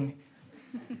escaping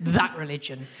that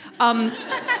religion.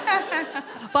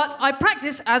 But I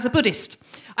practice as a Buddhist,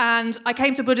 and I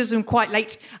came to Buddhism quite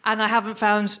late, and I haven't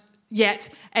found yet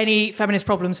any feminist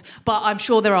problems, but I'm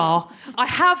sure there are. I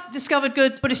have discovered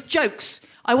good Buddhist jokes.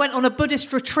 I went on a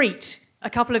Buddhist retreat a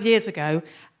couple of years ago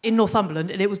in Northumberland,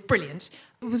 and it was brilliant.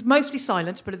 It was mostly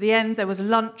silent, but at the end there was a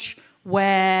lunch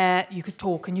where you could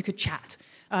talk and you could chat.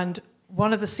 And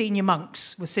one of the senior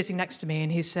monks was sitting next to me,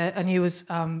 and he said, and he was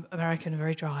American and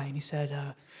very dry, and he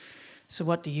said, so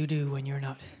what do you do when you're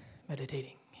not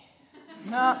meditating?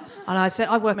 No. And I said,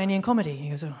 I work mainly in comedy. And he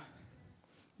goes, oh,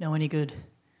 know any good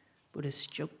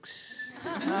Buddhist jokes?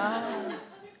 And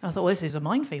I thought, well, this is a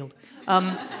minefield.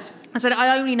 I said,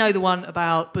 I only know the one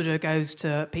about Buddha goes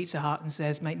to Pizza Hut and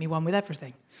says, make me one with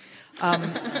everything.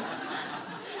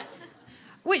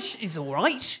 Which is all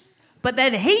right. But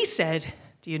then he said,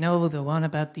 do you know the one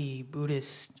about the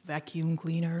Buddhist vacuum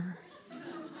cleaner?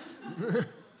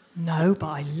 No, but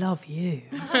I love you.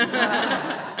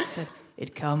 He said,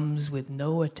 it comes with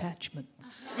no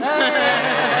attachments.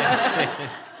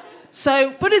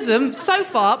 So Buddhism, so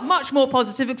far, much more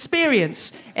positive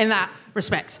experience in that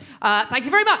respect. Thank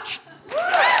you very much.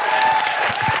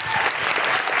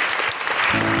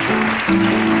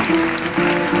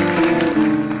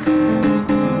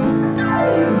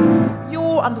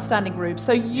 Your understanding, Reubs.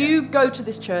 So you go to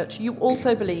this church, you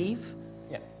also believe.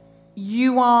 Yeah.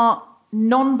 You are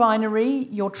non-binary,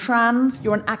 you're trans,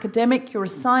 you're an academic, you're a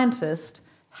scientist.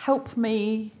 Help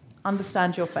me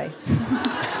understand your faith.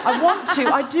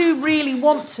 I do really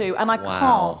want to, and I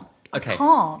can't. Okay. I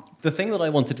can't. The thing that I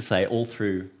wanted to say all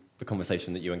through the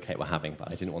conversation that you and Kate were having,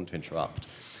 but I didn't want to interrupt,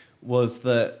 was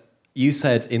that you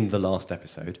said in the last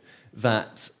episode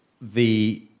that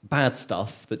the bad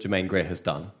stuff that Germaine Greer has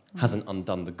done hasn't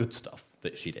undone the good stuff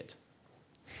that she did.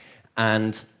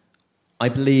 And I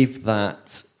believe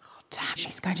that... Oh, damn,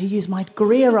 she's going to use my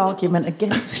Greer argument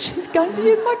again. She's going to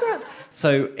use my Greer.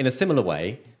 So, in a similar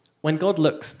way, when God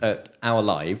looks at our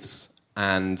lives,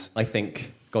 and I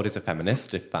think God is a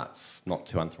feminist, if that's not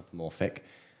too anthropomorphic,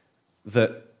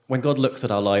 that when God looks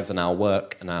at our lives and our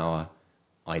work and our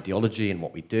ideology and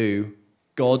what we do,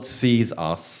 God sees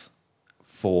us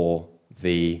for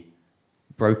the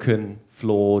broken,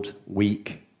 flawed,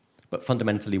 weak, but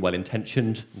fundamentally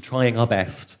well-intentioned and trying our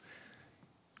best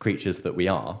creatures that we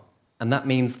are. And that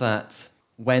means that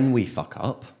when we fuck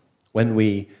up, when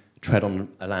we tread on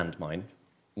a landmine,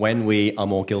 when we are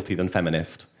more guilty than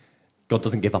feminist, God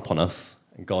doesn't give up on us,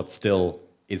 and God still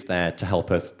is there to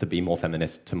help us to be more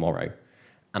feminist tomorrow.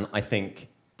 And I think,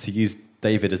 to use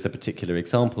David as a particular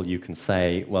example, you can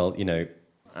say, well,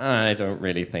 I don't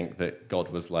really think that God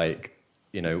was like,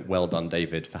 well done,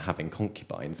 David, for having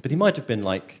concubines. But he might have been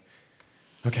like,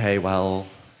 okay, well,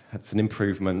 that's an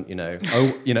improvement,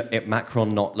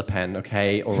 Macron, not Le Pen,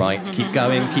 okay, all right, keep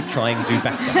going, keep trying, do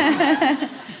better.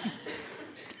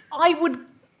 I would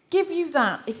give you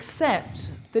that,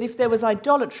 except that if there was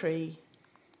idolatry,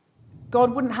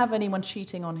 God wouldn't have anyone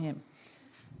cheating on him.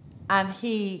 And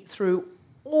he threw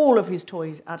all of his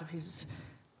toys out of his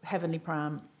heavenly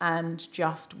pram and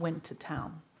just went to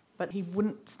town. But he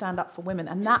wouldn't stand up for women.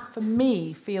 And that, for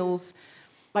me, feels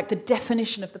like the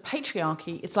definition of the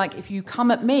patriarchy. It's like, if you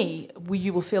come at me,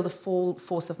 you will feel the full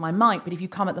force of my might. But if you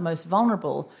come at the most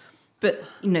vulnerable... But,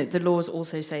 the laws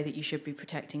also say that you should be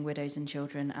protecting widows and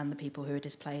children and the people who are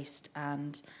displaced,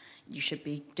 and you should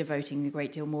be devoting a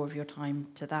great deal more of your time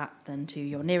to that than to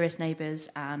your nearest neighbours,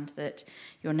 and that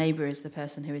your neighbour is the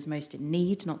person who is most in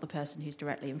need, not the person who's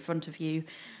directly in front of you.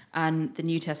 And the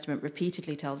New Testament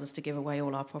repeatedly tells us to give away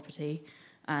all our property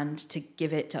and to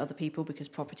give it to other people, because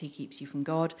property keeps you from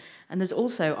God. And there's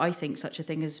also, I think, such a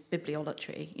thing as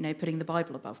bibliolatry, putting the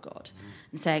Bible above God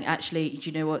and saying, actually, do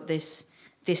you know what, this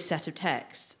set of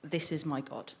text, this is my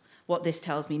God. What this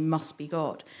tells me must be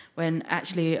God. When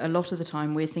actually a lot of the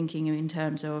time we're thinking in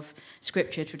terms of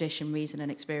scripture, tradition, reason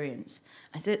and experience.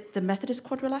 Is it the Methodist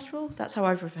quadrilateral? That's how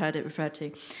I've heard it referred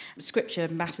to. Scripture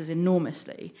matters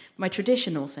enormously. My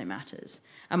tradition also matters.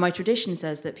 And my tradition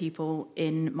says that people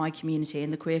in my community,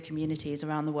 in the queer communities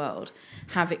around the world,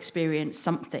 have experienced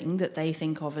something that they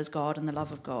think of as God and the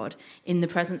love of God in the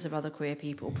presence of other queer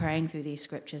people, praying through these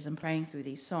scriptures and praying through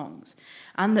these songs,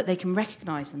 and that they can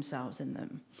recognise themselves in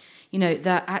them.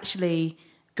 That actually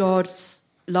God's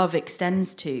love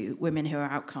extends to women who are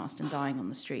outcast and dying on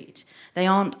the street. They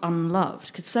aren't unloved,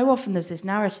 because so often there's this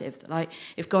narrative that, like,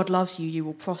 if God loves you, you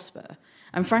will prosper.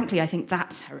 And frankly, I think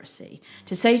that's heresy.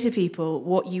 To say to people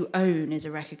what you own is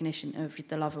a recognition of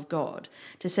the love of God.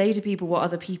 To say to people what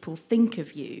other people think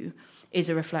of you is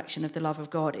a reflection of the love of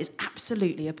God is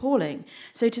absolutely appalling.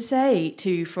 So to say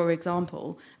to, for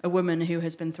example, a woman who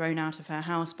has been thrown out of her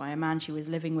house by a man she was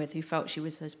living with who felt she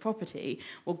was his property,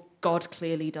 well, God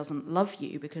clearly doesn't love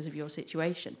you because of your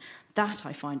situation, that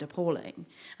I find appalling.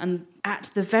 And at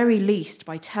the very least,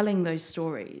 by telling those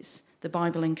stories, the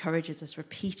Bible encourages us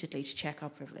repeatedly to check our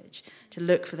privilege, to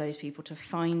look for those people, to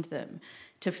find them,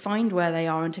 to find where they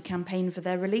are and to campaign for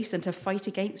their release and to fight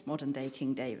against modern-day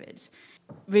King Davids.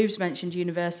 Reubs mentioned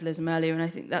universalism earlier, and I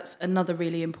think that's another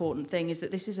really important thing, is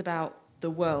that this is about the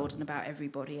world and about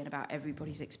everybody and about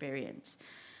everybody's experience.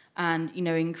 And,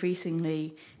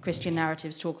 increasingly Christian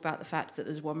narratives talk about the fact that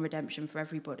there's one redemption for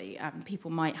everybody, and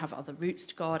people might have other roots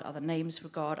to God, other names for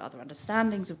God, other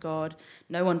understandings of God,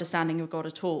 no understanding of God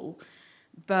at all.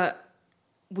 But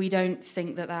we don't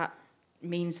think that that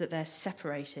means that they're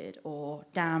separated or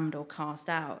damned or cast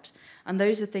out. And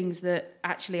those are things that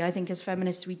actually I think as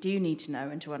feminists we do need to know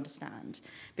and to understand.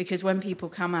 Because when people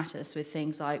come at us with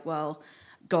things like, well,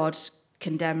 God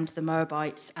condemned the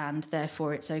Moabites and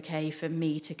therefore it's okay for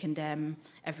me to condemn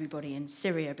everybody in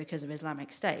Syria because of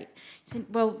Islamic State. You say,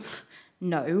 well,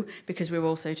 no, because we're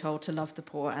also told to love the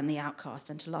poor and the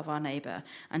outcast and to love our neighbour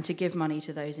and to give money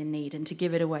to those in need and to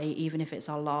give it away even if it's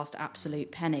our last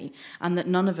absolute penny, and that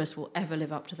none of us will ever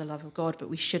live up to the love of God, but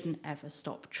we shouldn't ever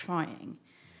stop trying.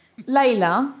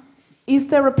 Leyla, is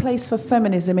there a place for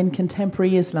feminism in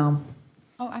contemporary Islam?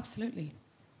 Oh, absolutely.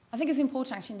 I think it's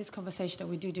important actually in this conversation that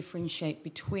we do differentiate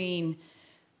between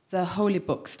the holy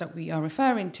books that we are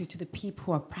referring to the people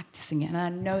who are practicing it. And I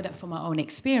know that from our own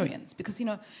experience because,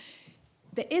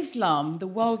 the Islam the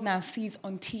world now sees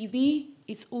on TV,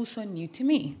 it's also new to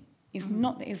me. It's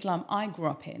not the Islam I grew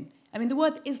up in. I mean, the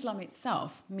word Islam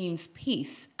itself means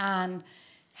peace. And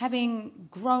having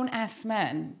grown-ass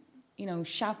men,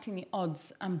 shouting the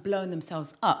odds and blowing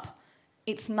themselves up,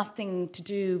 it's nothing to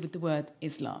do with the word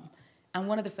Islam. And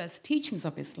one of the first teachings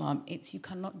of Islam, it's you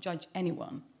cannot judge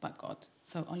anyone but God.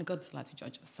 So only God's allowed to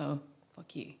judge us. So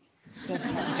fuck you. Don't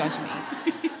try to judge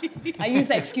me. I use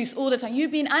that excuse all the time. You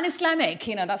being un-Islamic,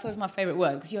 that's always my favourite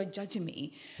word, because you're judging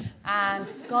me.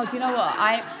 And God, you know what?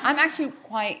 I'm actually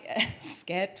quite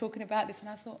scared talking about this. And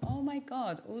I thought, oh my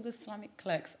God, all the Islamic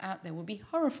clerks out there will be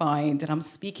horrified that I'm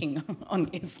speaking on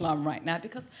Islam right now,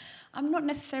 because I'm not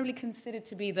necessarily considered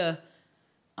to be the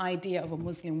idea of a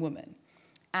Muslim woman.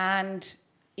 And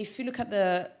if you look at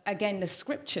the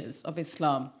scriptures of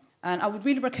Islam, And I would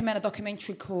really recommend a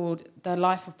documentary called The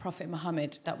Life of Prophet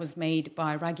Muhammad that was made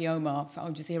by Raghi Omar for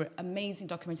Al Jazeera. Amazing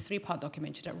documentary, 3-part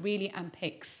documentary that really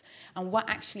unpicks and what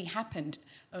actually happened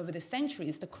over the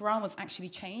centuries. The Quran was actually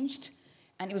changed,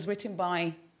 and it was written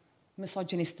by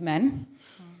misogynist men.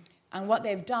 And what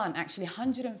they've done, actually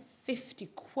 150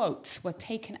 quotes were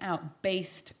taken out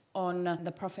based on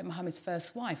the Prophet Muhammad's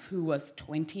first wife, who was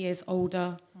 20 years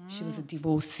older. She was a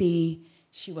divorcee.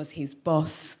 She was his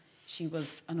boss. She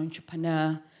was an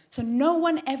entrepreneur. So no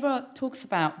one ever talks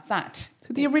about that.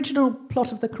 So the original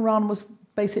plot of the Quran was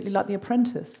basically like The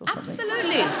Apprentice or something?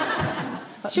 Absolutely.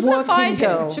 Like She couldn't find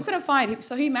girl. him. She couldn't find him,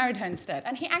 so he married her instead.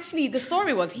 And he actually, the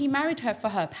story was, he married her for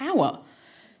her power.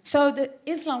 So the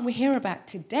Islam we hear about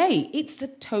today, it's a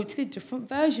totally different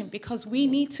version because we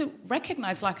need to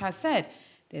recognize, like I said,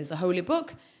 there's a holy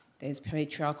book, there's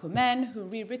patriarchal men who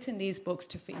rewritten these books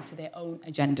to fit into their own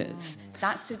agendas.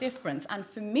 That's the difference. And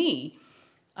for me,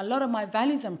 a lot of my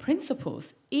values and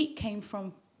principles, it came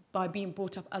from by being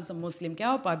brought up as a Muslim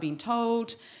girl, by being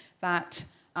told that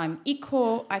I'm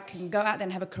equal, I can go out there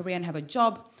and have a career and have a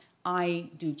job. I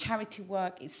do charity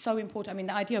work. It's so important. I mean,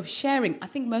 the idea of sharing, I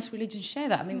think most religions share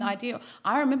that. I mean,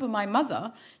 I remember my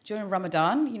mother during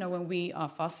Ramadan, when we are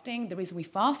fasting, the reason we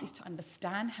fast is to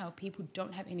understand how people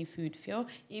don't have any food feel.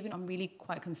 Even I'm really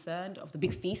quite concerned of the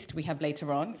big feast we have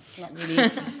later on. It's not really,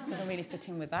 doesn't really fit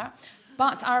in with that.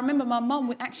 But I remember my mum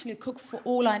would actually cook for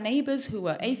all our neighbours who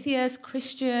were atheists,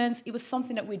 Christians. It was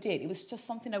something that we did. It was just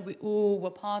something that we all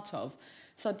were part of.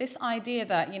 So this idea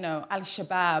that,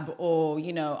 Al-Shabaab or,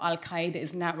 Al-Qaeda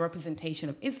is now a representation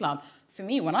of Islam, for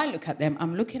me, when I look at them,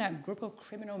 I'm looking at a group of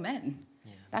criminal men.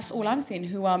 Yeah. That's all I'm seeing,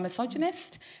 who are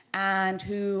misogynist and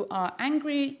who are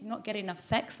angry, not getting enough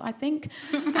sex, I think,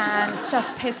 and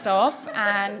just pissed off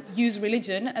and use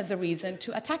religion as a reason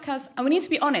to attack us. And we need to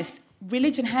be honest,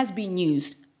 religion has been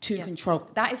used to control.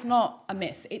 That is not a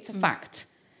myth, it's a fact.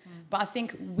 But I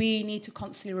think we need to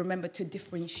constantly remember to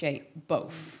differentiate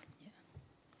both.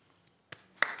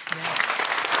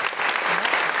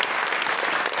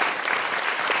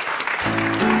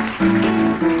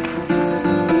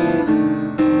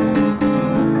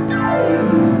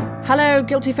 Hello,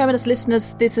 Guilty Feminist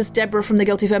listeners. This is Deborah from The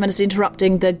Guilty Feminist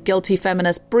interrupting The Guilty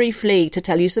Feminist briefly to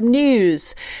tell you some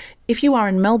news. If you are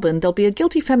in Melbourne, there'll be a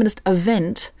Guilty Feminist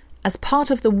event as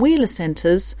part of the Wheeler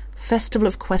Centre's Festival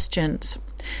of Questions.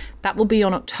 That will be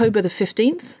on October the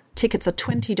 15th. Tickets are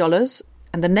 $20.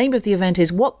 And the name of the event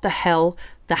is What the Hell?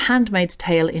 The Handmaid's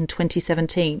Tale in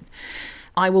 2017.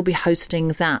 I will be hosting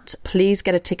that. Please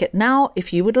get a ticket now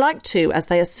if you would like to, as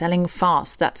they are selling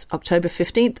fast. That's October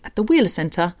 15th at the Wheeler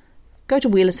Centre. Go to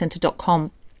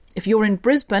wheelercentre.com. If you're in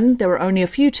Brisbane, there are only a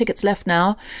few tickets left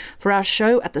now for our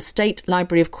show at the State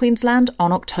Library of Queensland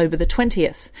on October the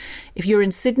 20th. If you're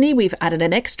in Sydney, we've added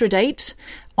an extra date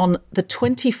on the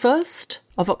 21st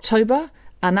of October,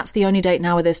 and that's the only date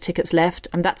now where there's tickets left,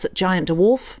 and that's at Giant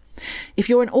Dwarf. If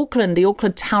you're in Auckland, the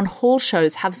Auckland Town Hall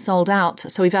shows have sold out,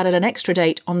 so we've added an extra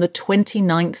date on the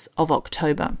 29th of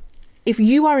October. If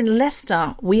you are in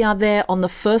Leicester, we are there on the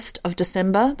 1st of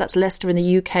December. That's Leicester in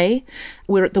the UK.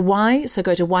 We're at the Y, so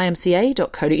go to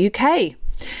ymca.co.uk.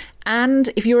 And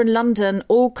if you're in London,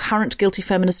 all current Guilty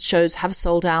Feminist shows have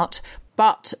sold out,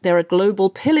 but there are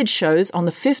global pillage shows on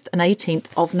the 5th and 18th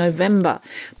of November.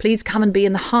 Please come and be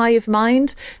in the hive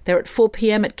mind. They're at 4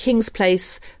 p.m. at King's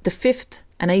Place, the 5th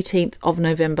and 18th of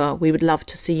November. We would love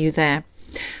to see you there.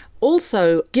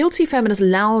 Also, Guilty Feminist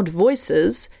Loud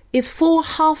Voices is 4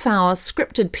 half-hour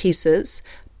scripted pieces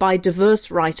by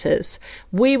diverse writers.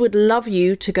 We would love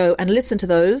you to go and listen to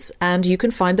those, and you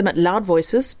can find them at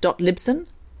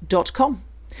loudvoices.libsyn.com.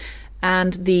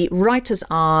 And the writers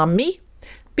are me,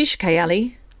 Bishke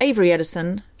Ali, Avery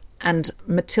Edison, and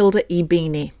Matilda E.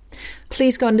 Beanie.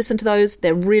 Please go and listen to those.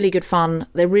 They're really good fun.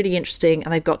 They're really interesting,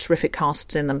 and they've got terrific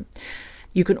casts in them.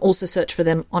 You can also search for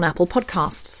them on Apple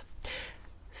Podcasts.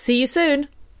 See you soon.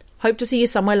 Hope to see you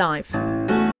somewhere live.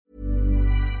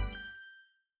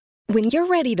 When you're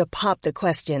ready to pop the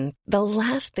question, the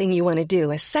last thing you want to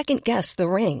do is second-guess the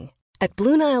ring. At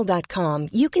BlueNile.com,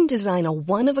 you can design a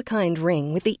one-of-a-kind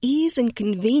ring with the ease and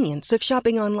convenience of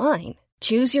shopping online.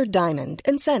 Choose your diamond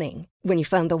and setting. When you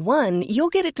find the one, you'll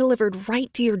get it delivered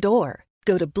right to your door.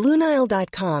 Go to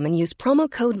BlueNile.com and use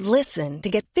promo code LISTEN to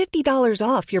get $50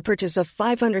 off your purchase of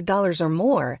 $500 or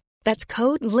more. That's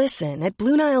code LISTEN at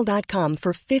BlueNile.com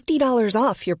for $50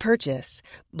 off your purchase.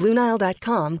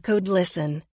 BlueNile.com, code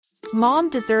LISTEN. Mom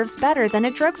deserves better than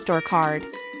a drugstore card.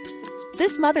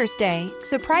 This Mother's Day,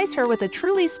 surprise her with a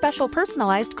truly special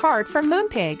personalized card from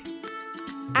Moonpig.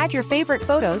 Add your favorite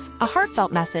photos, a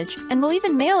heartfelt message, and we'll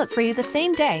even mail it for you the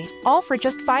same day, all for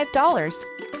just $5.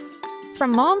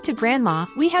 From mom to grandma,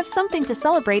 we have something to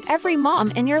celebrate every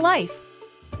mom in your life.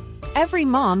 Every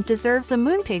mom deserves a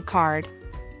Moonpig card.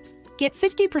 Get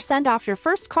 50% off your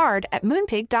first card at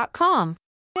moonpig.com.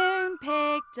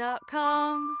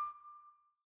 Moonpig.com.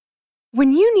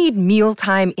 When you need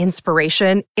mealtime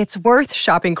inspiration, it's worth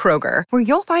shopping Kroger, where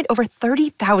you'll find over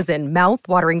 30,000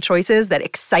 mouth-watering choices that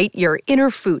excite your inner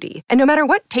foodie. And no matter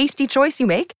what tasty choice you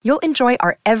make, you'll enjoy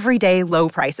our everyday low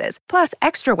prices, plus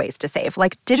extra ways to save,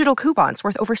 like digital coupons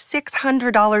worth over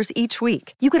 $600 each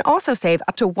week. You can also save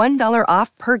up to $1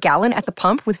 off per gallon at the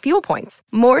pump with fuel points.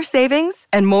 More savings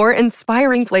and more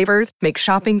inspiring flavors make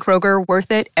shopping Kroger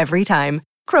worth it every time.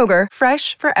 Kroger,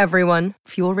 fresh for everyone.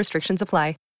 Fuel restrictions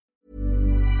apply.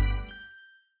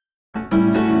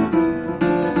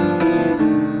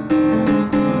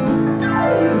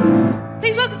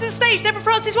 Please welcome to the stage, Deborah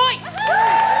Francis White.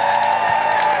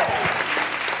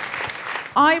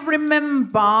 I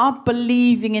remember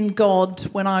believing in God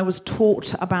when I was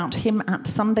taught about him at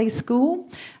Sunday school.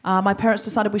 My parents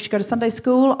decided we should go to Sunday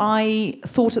school. I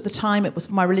thought at the time it was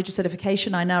for my religious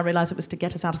edification. I now realise it was to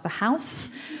get us out of the house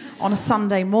on a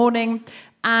Sunday morning.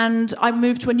 And I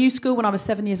moved to a new school when I was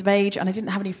 7 years of age, and I didn't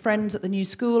have any friends at the new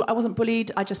school. I wasn't bullied.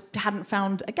 I just hadn't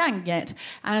found a gang yet.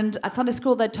 And at Sunday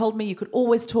school, they'd told me you could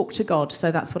always talk to God.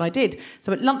 So that's what I did.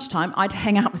 So at lunchtime, I'd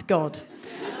hang out with God.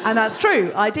 And that's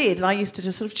true, I did. And I used to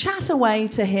just sort of chat away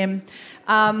to him,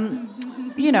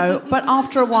 but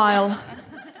after a while,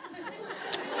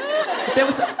 there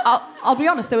was, I'll be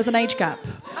honest, there was an age gap.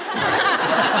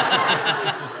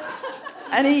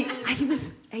 And he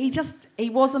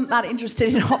wasn't that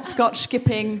interested in hopscotch,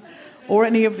 skipping, or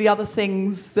any of the other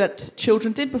things that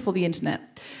children did before the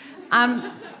internet.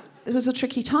 It was a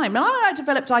tricky time. And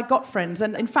I got friends.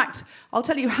 And in fact, I'll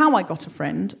tell you how I got a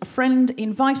friend. A friend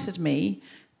invited me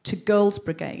to Girls'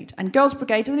 Brigade. And Girls'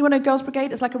 Brigade, does anyone know Girls'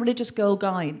 Brigade? It's like a religious girl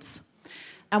guides.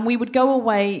 And we would go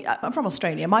away. I'm from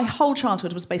Australia. My whole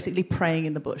childhood was basically praying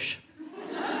in the bush.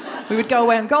 We would go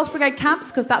away on Girls' Brigade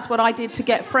camps because that's what I did to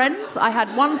get friends. I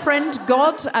had one friend,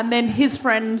 God, and then his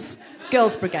friends,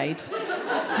 Girls' Brigade.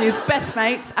 His best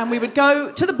mates. And we would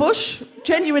go to the bush,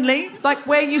 genuinely, like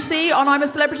where you see on I'm a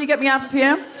Celebrity, Get Me Out of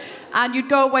Here. And you'd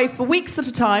go away for weeks at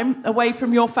a time, away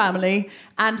from your family,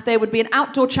 and there would be an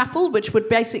outdoor chapel, which would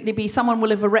basically be someone will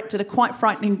have erected a quite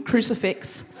frightening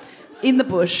crucifix in the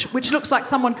bush, which looks like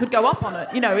someone could go up on it.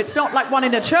 You know, it's not like one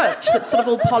in a church that's sort of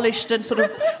all polished and sort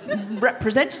of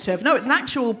representative. No, it's an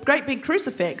actual great big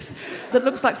crucifix that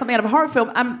looks like something out of a horror film.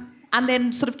 And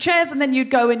then sort of chairs, and then you'd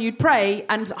go and you'd pray.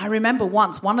 And I remember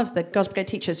once, one of the Girls' Brigade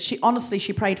teachers, she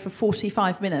prayed for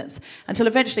 45 minutes until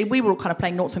eventually we were all kind of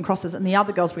playing noughts and crosses, and the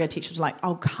other Girls' Brigade teacher was like,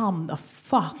 oh, come the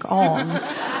fuck on.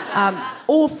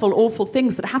 Awful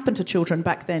things that happened to children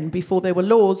back then before there were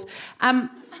laws.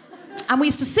 And we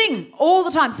used to sing all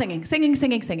the time, singing.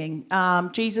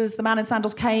 Jesus, the Man in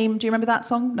Sandals came. Do you remember that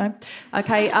song? No?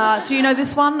 Okay. Do you know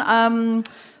this one?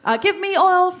 Give me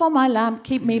oil for my lamp,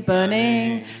 keep me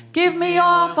burning. Give me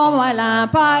oil for my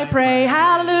lamp, I pray.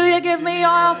 Hallelujah, give me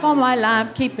oil for my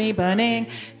lamp, keep me burning.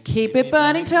 Keep it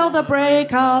burning till the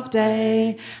break of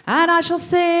day. And I shall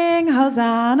sing,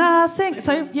 Hosanna, sing.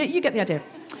 So you get the idea.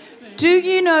 Do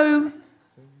you know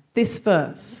this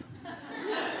verse?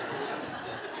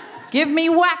 Give me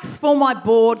wax for my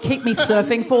board, keep me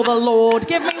surfing for the Lord.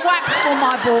 Give me wax for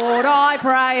my board, I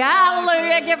pray.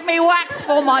 Hallelujah, give me wax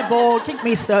for my board, keep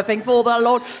me surfing for the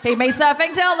Lord. Keep me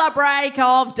surfing till the break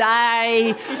of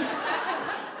day.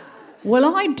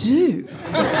 Well, I do.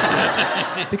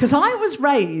 Because I was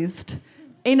raised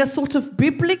in a sort of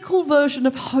biblical version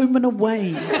of Home and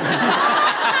Away.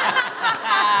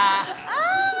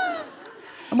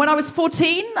 And when I was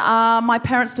 14, my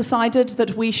parents decided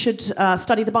that we should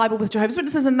study the Bible with Jehovah's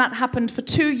Witnesses, and that happened for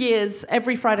 2 years.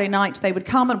 Every Friday night they would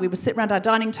come and we would sit around our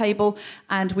dining table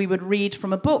and we would read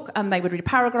from a book, and they would read a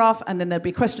paragraph, and then there'd be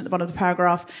a question at the bottom of the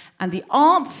paragraph, and the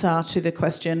answer to the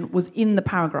question was in the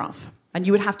paragraph. And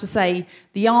you would have to say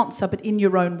the answer, but in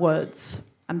your own words.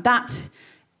 And that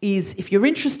is, if you're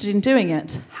interested in doing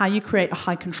it, how you create a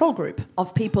high control group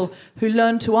of people who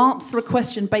learn to answer a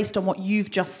question based on what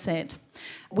you've just said.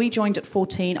 We joined at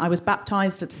 14. I was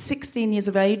baptised at 16 years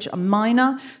of age, a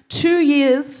minor, 2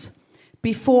 years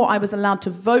before I was allowed to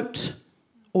vote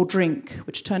or drink,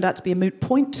 which turned out to be a moot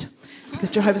point because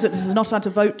Jehovah's Witnesses is not allowed to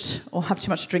vote or have too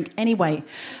much to drink anyway.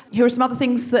 Here are some other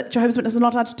things that Jehovah's Witnesses are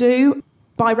not allowed to do.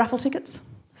 Buy raffle tickets,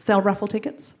 sell raffle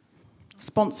tickets,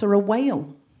 sponsor a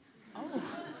whale. Oh.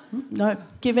 No,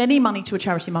 give any money to a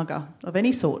charity mugger of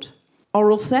any sort.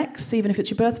 Oral sex, even if it's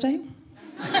your birthday.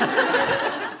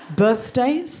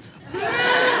 Birthdays.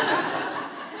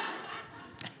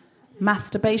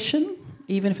 Masturbation,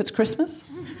 even if it's Christmas.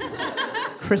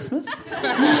 Christmas.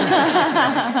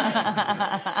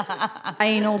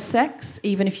 Anal sex,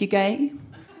 even if you're gay.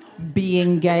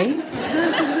 Being gay.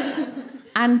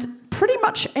 And pretty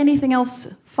much anything else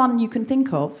fun you can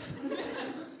think of,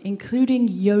 including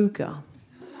yoga.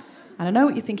 And I know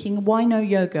what you're thinking, why no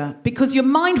yoga? Because your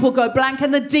mind will go blank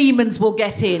and the demons will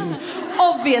get in.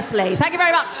 Obviously. Thank you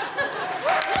very much.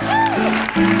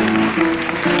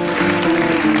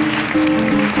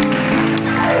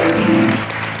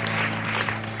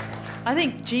 I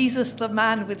think Jesus, the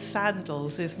man with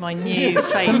sandals, is my new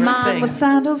favourite thing. The man with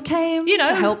sandals came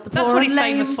to help the poor. That's what he's and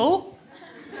lame. famous for.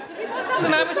 The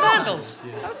man with sandals.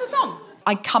 That was the song.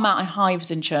 I come out in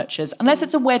hives in churches, unless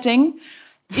it's a wedding.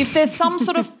 If there's some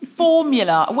sort of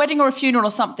formula, a wedding or a funeral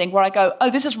or something, where I go, oh,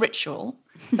 this is ritual,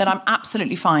 then I'm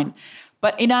absolutely fine.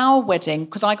 But in our wedding,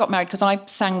 because I got married, because I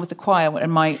sang with the choir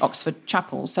in my Oxford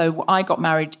chapel, so I got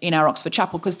married in our Oxford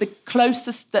chapel, because the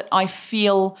closest that I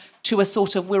feel to a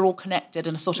sort of we're all connected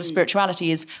and a sort of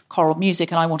spirituality is choral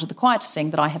music, and I wanted the choir to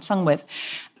sing that I had sung with.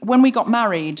 When we got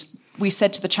married, we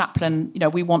said to the chaplain,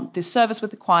 we want this service with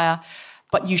the choir,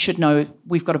 but you should know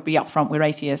we've got to be upfront, we're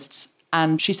atheists.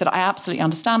 And she said, I absolutely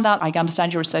understand that. I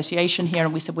understand your association here.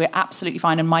 And we said, we're absolutely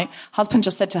fine. And my husband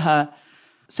just said to her,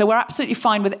 so we're absolutely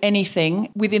fine with anything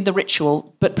within the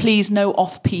ritual, but please no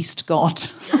off-piste God.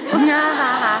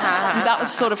 That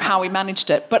was sort of how we managed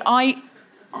it. But I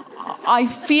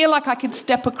feel like I could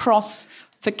step across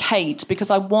for Kate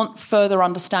because I want further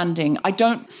understanding. I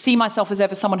don't see myself as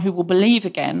ever someone who will believe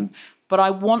again, but I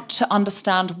want to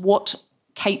understand what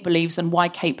Kate believes and why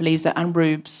Kate believes it, and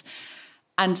Reubs.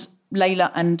 And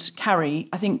Leyla and Carrie,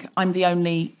 I think I'm the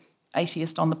only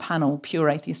atheist on the panel, pure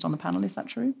atheist on the panel. Is that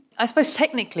true? I suppose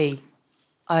technically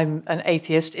I'm an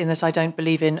atheist in that I don't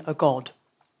believe in a god.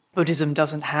 Buddhism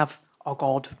doesn't have a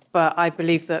god, but I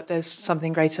believe that there's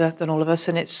something greater than all of us,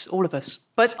 and it's all of us.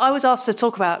 But I was asked to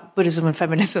talk about Buddhism and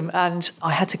feminism, and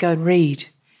I had to go and read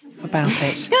about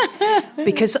it.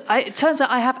 Because it turns out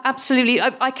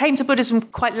I came to Buddhism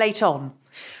quite late on.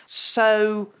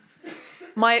 So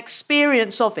my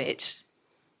experience of it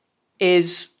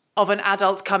is of an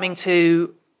adult coming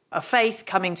to a faith,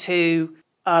 coming to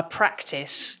a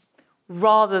practice,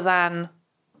 rather than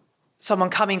someone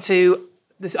coming to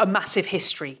a massive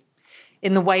history,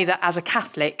 in the way that as a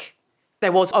Catholic,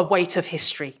 there was a weight of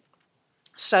history.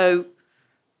 So,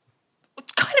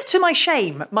 kind of to my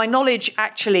shame, my knowledge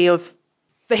actually of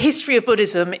the history of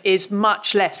Buddhism is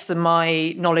much less than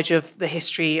my knowledge of the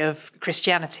history of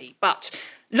Christianity. But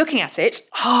looking at it,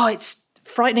 it's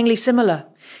frighteningly similar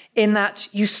in that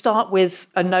you start with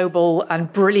a noble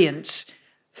and brilliant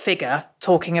figure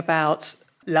talking about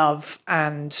love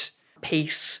and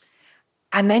peace,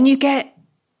 and then you get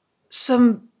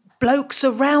some blokes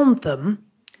around them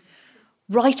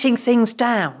writing things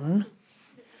down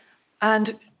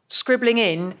and scribbling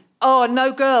in,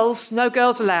 no girls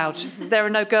allowed. There are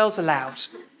no girls allowed.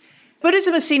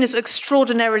 Buddhism is seen as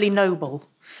extraordinarily noble,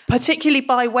 particularly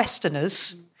by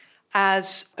Westerners,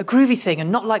 as a groovy thing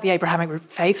and not like the Abrahamic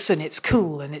faiths, and it's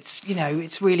cool and it's,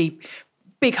 it's really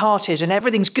big-hearted and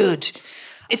everything's good.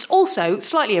 It's also,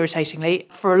 slightly irritatingly,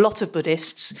 for a lot of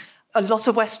Buddhists, a lot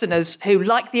of Westerners who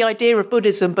like the idea of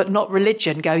Buddhism but not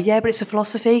religion go, yeah, but it's a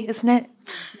philosophy, isn't it?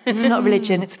 It's not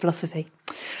religion, it's a philosophy,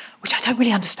 which I don't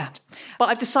really understand. But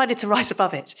I've decided to rise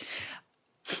above it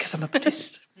because I'm a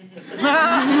Buddhist.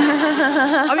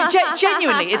 I mean,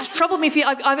 genuinely, it's troubled me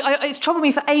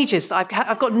for ages that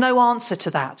I've got no answer to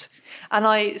that. And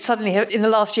I suddenly, in the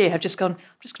last year, have just gone,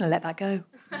 I'm just going to let that go.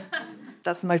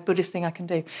 That's the most Buddhist thing I can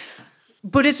do.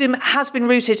 Buddhism has been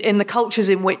rooted in the cultures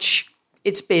in which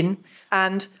it's been,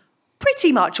 and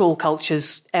pretty much all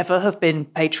cultures ever have been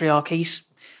patriarchies.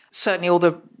 Certainly all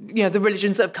the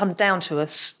religions that have come down to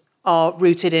us are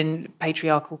rooted in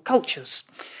patriarchal cultures.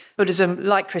 Buddhism,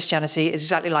 like Christianity, is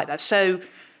exactly like that. So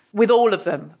with all of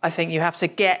them, I think you have to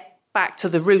get back to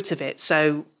the root of it.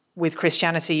 So with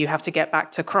Christianity, you have to get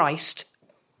back to Christ.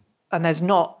 And there's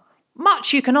not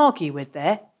much you can argue with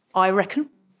there, I reckon.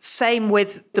 Same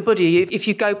with the Buddha. If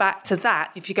you go back to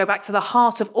that, if you go back to the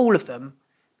heart of all of them,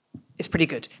 it's pretty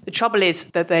good. The trouble is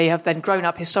that they have then grown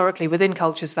up historically within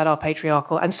cultures that are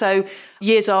patriarchal. And so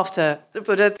years after the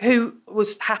Buddha, who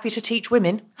was happy to teach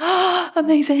women,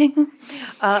 amazing,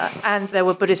 and there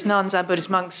were Buddhist nuns and Buddhist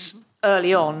monks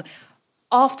early on,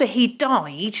 after he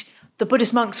died, the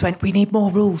Buddhist monks went, we need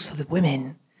more rules for the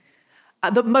women.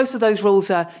 Most of those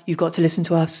rules are, you've got to listen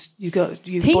to us, you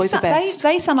boys are best.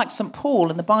 They sound like St.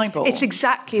 Paul in the Bible. It's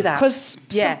exactly that. Because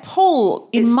St. Paul,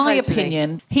 in my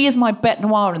opinion, he is my bête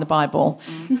noire in the Bible,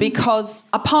 because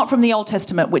apart from the Old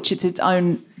Testament, which is its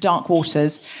own dark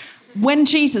waters, when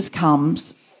Jesus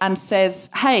comes, and says,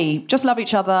 hey, just love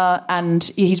each other, and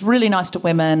he's really nice to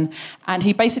women, and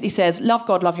he basically says, love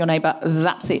God, love your neighbour,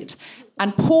 that's it.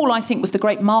 And Paul, I think, was the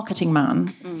great marketing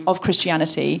man of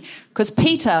Christianity, because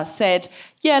Peter said,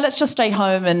 yeah, let's just stay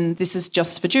home and this is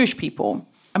just for Jewish people.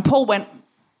 And Paul went,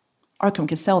 I reckon we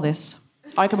could sell this.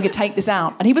 I reckon we could take this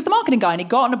out. And he was the marketing guy, and he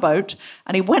got on a boat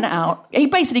and he went out. He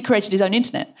basically created his own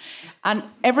internet. And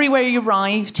everywhere he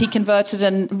arrived, he converted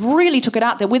and really took it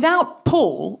out there. Without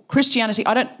Paul, Christianity,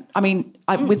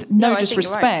 with no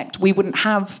disrespect, we wouldn't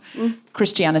have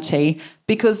Christianity,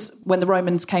 because when the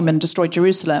Romans came and destroyed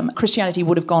Jerusalem, Christianity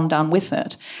would have gone down with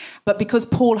it. But because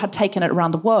Paul had taken it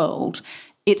around the world,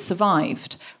 it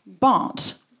survived.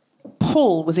 But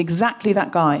Paul was exactly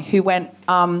that guy who went,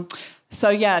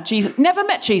 Jesus, never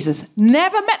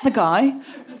met the guy.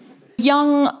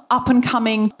 Young,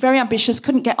 up-and-coming, very ambitious,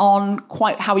 couldn't get on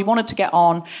quite how he wanted to get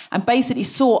on, and basically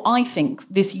saw, I think,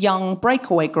 this young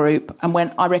breakaway group and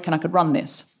went, I reckon I could run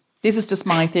this. This is just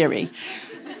my theory.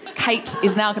 Kate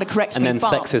is now going to correct me. And then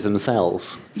sexism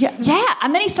sells. Yeah,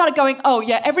 and then he started going,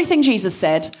 everything Jesus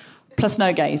said, plus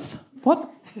no gays.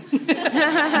 What?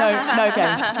 No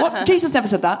gays. What? Jesus never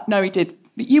said that. No, he did.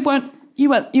 But you weren't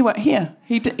here.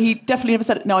 He definitely never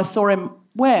said it. No, I saw him.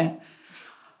 Where?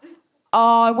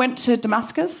 I went to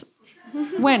Damascus.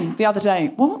 When? The other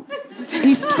day. What?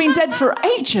 He's been dead for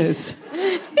ages.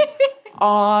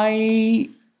 I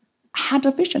had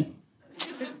a vision.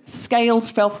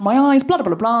 Scales fell from my eyes, blah, blah,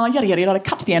 blah, blah, yada, yada, yada,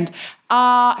 cut to the end.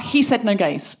 He said no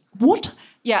gays. What?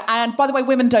 Yeah, and by the way,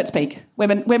 women don't speak.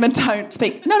 Women don't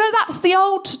speak. No, that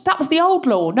was the old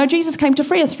law. No, Jesus came to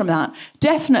free us from that.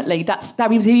 Definitely,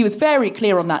 he was very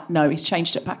clear on that. No, he's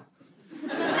changed it back.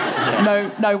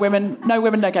 No women, no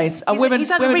gays. He's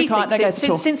had a rethink no gays at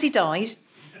all. Since he died.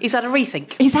 He's had a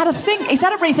rethink. He's had a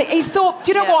rethink. He's thought,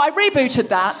 do you know what? I rebooted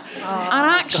that. And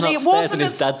actually, it wasn't and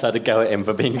his dad's had a go at him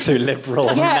for being too liberal.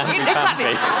 Exactly.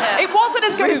 Yeah. It wasn't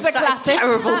as good as the classic.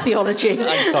 Terrible theology.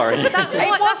 I'm sorry. That's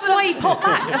why he popped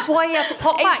back. That's why he had to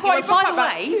pop back. By the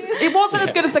way, it wasn't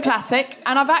as good as the classic,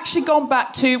 and I've actually gone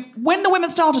back to when the women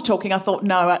started talking. I thought,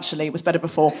 no, actually, it was better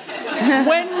before.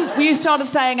 When we started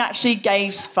saying, actually,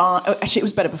 gays fine. Actually, it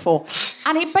was better before.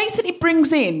 And he basically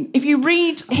brings in, if you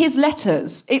read his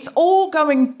letters, it's all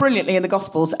going brilliantly in the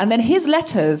Gospels, and then his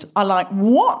letters are like,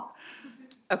 what?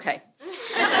 Okay.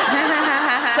 So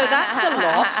that's a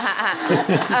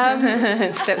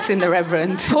lot. Steps in the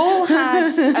Reverend. Paul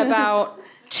had about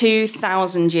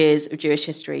 2,000 years of Jewish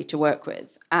history to work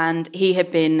with, and he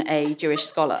had been a Jewish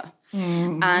scholar.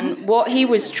 Mm-hmm. And what he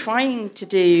was trying to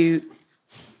do...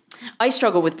 I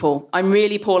struggle with Paul. I'm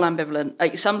really Paul ambivalent.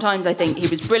 Like, sometimes I think he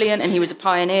was brilliant and he was a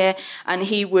pioneer, and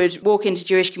he would walk into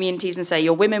Jewish communities and say,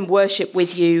 your women worship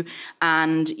with you,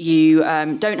 and you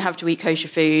don't have to eat kosher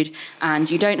food, and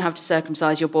you don't have to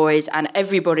circumcise your boys, and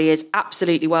everybody is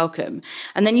absolutely welcome.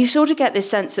 And then you sort of get this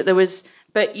sense that there was,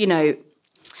 but,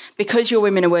 because your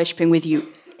women are worshipping with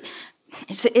you,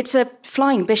 it's a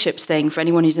flying bishops thing for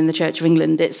anyone who's in the Church of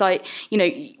England. It's like,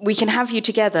 we can have you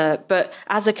together, but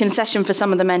as a concession for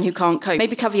some of the men who can't cope,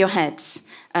 maybe cover your heads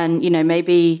and,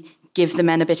 maybe give the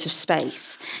men a bit of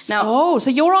space. Now, so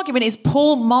your argument is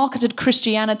Paul marketed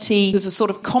Christianity as a sort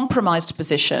of compromised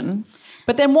position,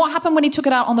 but then what happened when he took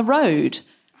it out on the road?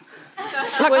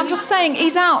 I'm just saying,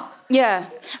 he's out. Yeah.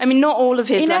 I mean, not all of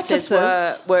his letters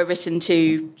were written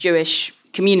to Jewish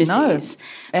communities,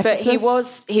 but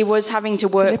he was having to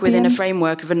work within a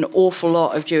framework of an awful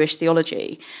lot of Jewish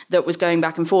theology that was going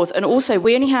back and forth. And also,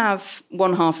 we only have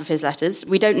one half of his letters.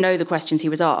 We don't know the questions he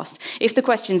was asked. If the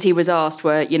questions he was asked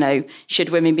were, should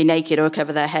women be naked or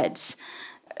cover their heads,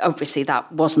 obviously that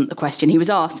wasn't the question he was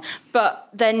asked. But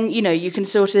then, you can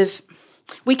sort of...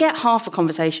 We get half a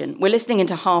conversation. We're listening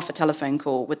into half a telephone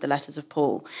call with the letters of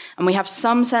Paul, and we have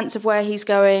some sense of where he's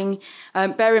going.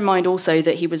 Bear in mind also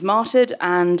that he was martyred,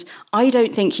 and I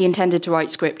don't think he intended to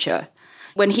write scripture.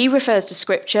 When he refers to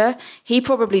scripture, he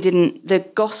probably didn't... The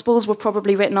Gospels were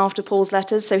probably written after Paul's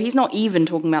letters, so he's not even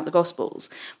talking about the Gospels.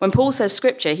 When Paul says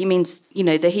scripture, he means,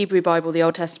 the Hebrew Bible, the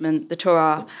Old Testament, the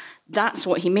Torah. That's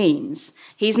what he means.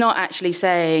 He's not actually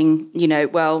saying,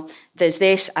 there's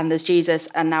this and there's Jesus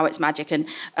and now it's magic.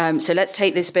 And so let's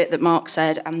take this bit that Mark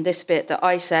said and this bit that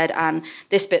I said and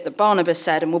this bit that Barnabas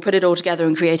said, and we'll put it all together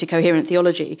and create a coherent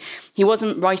theology. He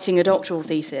wasn't writing a doctoral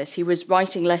thesis. He was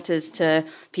writing letters to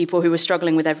people who were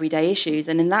struggling with everyday issues.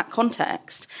 And in that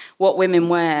context, what women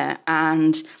wear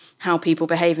and how people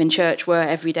behave in church were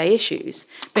everyday issues.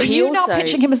 But Are you now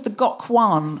pitching him as the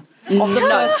Gokwan of the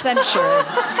first century?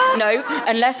 No,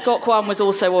 unless Gokwan was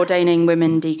also ordaining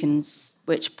women deacons,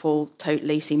 which Paul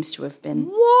totally seems to have been.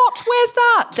 What? Where's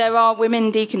that? There are women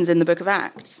deacons in the book of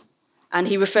Acts. And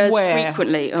he refers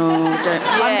frequently... Oh, don't...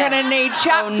 I'm going to need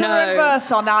chapter and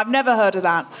verse on that. I've never heard of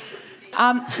that.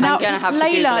 Now,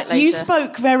 Leyla, you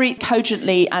spoke very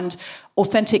cogently and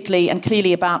authentically and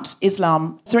clearly about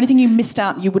Islam. Is there anything you missed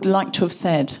out you would like to have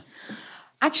said?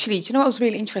 Actually, do you know what was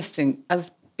really interesting?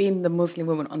 As being the Muslim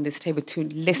woman on this table, to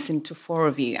listen to four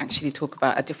of you actually talk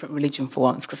about a different religion for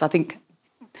once, because I think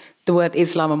the word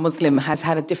Islam and Muslim has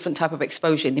had a different type of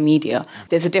exposure in the media.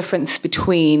 There's a difference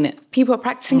between people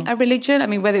practicing a religion, I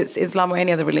mean, whether it's Islam or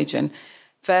any other religion,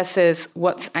 versus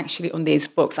what's actually on these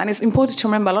books. And it's important to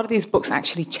remember a lot of these books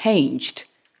actually changed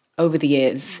over the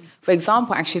years. For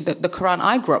example, actually, the Quran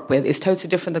I grew up with is totally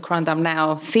different than the Quran that I'm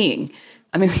now seeing.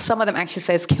 I mean, some of them actually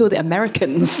says, kill the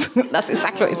Americans. That's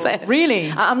exactly what it says.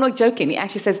 Really? I'm not joking. It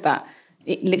actually says that.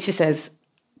 It literally says,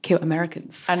 kill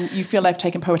Americans. And you feel they've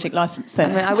taken poetic license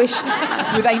then? I mean, I wish...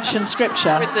 with ancient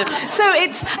scripture. So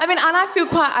it's... I mean, and I feel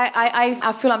quite...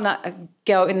 I feel I'm not a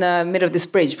girl in the middle of this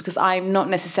bridge because I'm not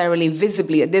necessarily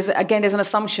visibly... There's an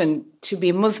assumption to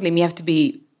be Muslim, you have to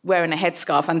be wearing a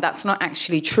headscarf, and that's not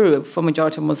actually true for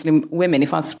majority of Muslim women.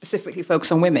 If I specifically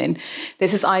focus on women,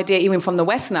 there's this idea even from the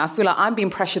West now. I feel like I'm being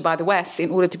pressured by the West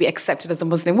in order to be accepted as a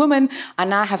Muslim woman,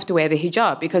 and now I have to wear the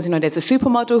hijab because, there's a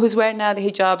supermodel who's wearing now the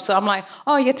hijab. So I'm like,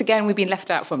 oh, yet again, we've been left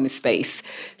out from this space.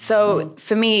 So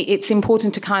for me, it's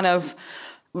important to kind of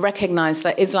recognize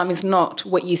that Islam is not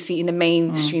what you see in the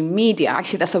mainstream media.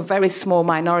 Actually, that's a very small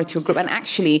minority group. And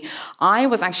actually, I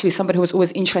was actually somebody who was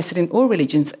always interested in all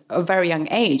religions at a very young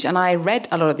age. And I read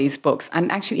a lot of these books. And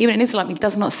actually, even in Islam, it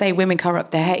does not say women cover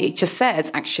up their hair. It just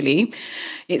says,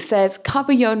 it says,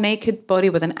 cover your naked body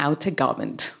with an outer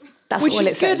garment. That's Which all is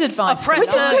it says. good advice. Which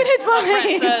is good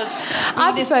advice.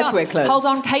 I prefer to wear clothes. Hold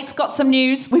on, Kate's got some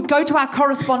news. We go to our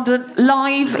correspondent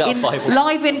live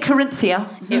in Corinthia.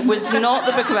 It was not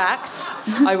the Book of Acts.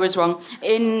 I was wrong.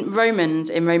 In Romans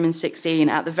 16,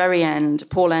 at the very end,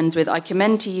 Paul ends with, I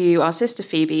commend to you our sister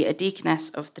Phoebe, a deaconess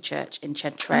of the church in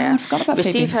Cenchrea.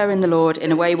 Receive her in the Lord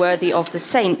in a way worthy of the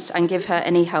saints and give her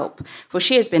any help, for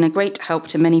she has been a great help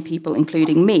to many people,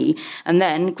 including me. And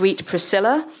then greet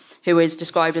Priscilla, who is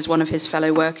described as one of his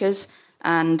fellow workers,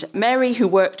 and Mary, who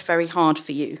worked very hard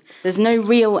for you. There's no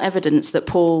real evidence that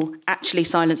Paul actually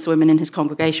silenced the women in his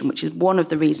congregation, which is one of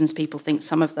the reasons people think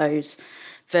some of those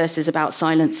verses about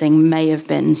silencing may have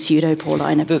been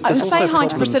pseudo-Pauline. Say hi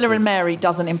to Priscilla and Mary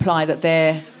doesn't imply that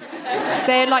they're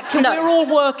like, we're all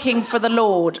working for the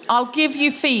Lord. I'll give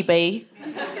you Phoebe.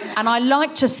 And I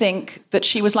like to think that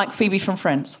she was like Phoebe from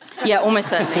Friends. Yeah, almost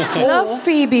certainly. I love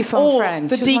Phoebe from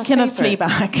Friends. The deacon of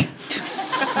Fleabag.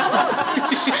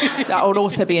 That would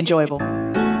also be enjoyable.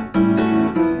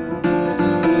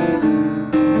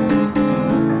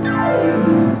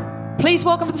 Please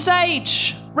welcome to the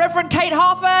stage, Reverend Kate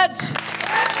Harford.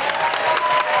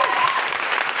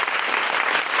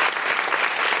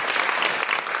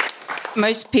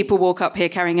 Most people walk up here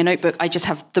carrying a notebook. I just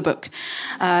have the book.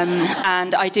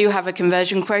 And I do have a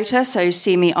conversion quota, so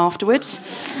see me afterwards.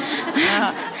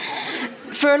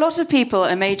 For a lot of people,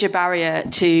 a major barrier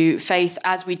to faith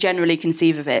as we generally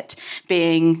conceive of it,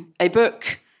 being a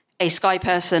book, a sky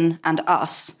person, and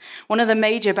us, one of the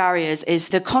major barriers is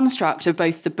the construct of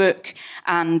both the book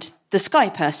and the sky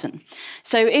person.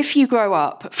 So if you grow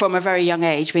up from a very young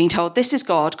age being told, this is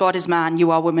God, God is man,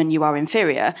 you are woman, you are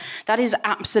inferior, that is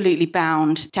absolutely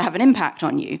bound to have an impact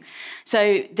on you.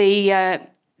 So the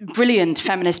brilliant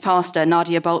feminist pastor,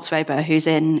 Nadia Bolz-Weber, who's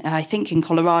in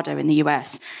Colorado in the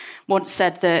US, once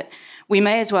said that we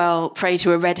may as well pray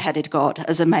to a red-headed God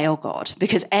as a male God,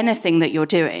 because anything that you're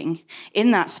doing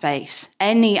in that space,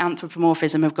 any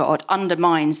anthropomorphism of God,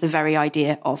 undermines the very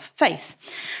idea of faith.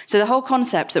 So the whole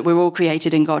concept that we're all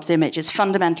created in God's image is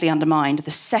fundamentally undermined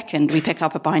the second we pick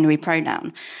up a binary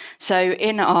pronoun. So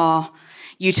in our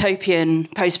utopian,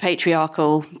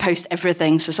 post-patriarchal,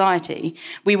 post-everything society,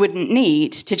 we wouldn't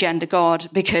need to gender God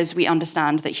because we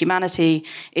understand that humanity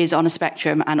is on a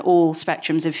spectrum and all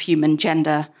spectrums of human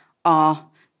gender are,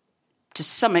 to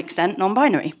some extent,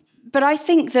 non-binary. But I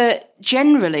think that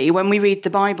generally, when we read the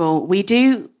Bible, we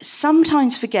do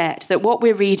sometimes forget that what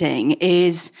we're reading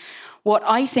is what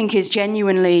I think is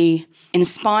genuinely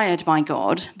inspired by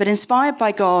God, but inspired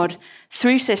by God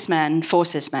through cis men, for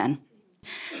cis men.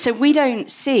 So we don't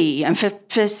see, and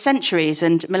for centuries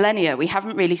and millennia, we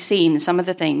haven't really seen some of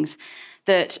the things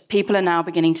that people are now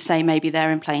beginning to say maybe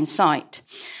they're in plain sight.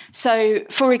 So,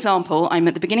 for example, I'm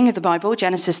at the beginning of the Bible,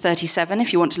 Genesis 37,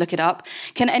 if you want to look it up.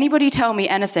 Can anybody tell me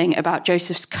anything about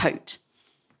Joseph's coat?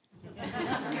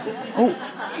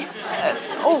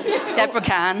 Deborah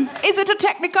can. Is it a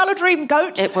Technicolor dream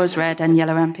coat? It was red and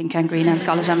yellow and pink and green and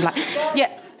scarlet and black.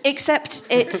 Yeah, except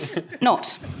it's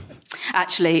not.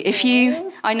 actually.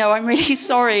 I know, I'm really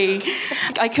sorry.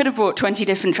 I could have brought 20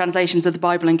 different translations of the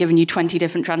Bible and given you 20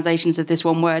 different translations of this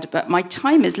one word, but my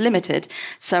time is limited,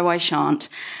 so I shan't.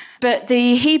 But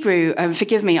the Hebrew,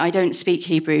 forgive me, I don't speak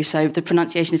Hebrew, so the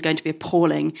pronunciation is going to be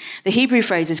appalling. The Hebrew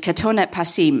phrase is ketonet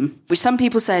pasim, which some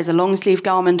people say is a long-sleeve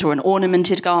garment or an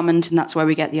ornamented garment, and that's where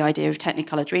we get the idea of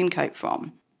Technicolor Dreamcoat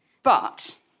from.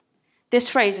 But this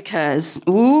phrase occurs,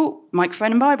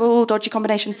 microphone and Bible, dodgy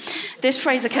combination. This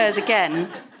phrase occurs again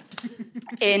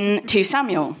in 2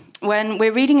 Samuel, when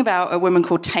we're reading about a woman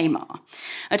called Tamar.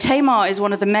 Tamar is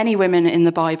one of the many women in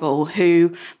the Bible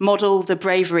who model the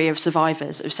bravery of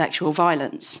survivors of sexual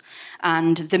violence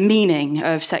and the meaning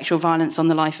of sexual violence on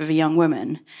the life of a young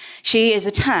woman. She is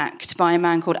attacked by a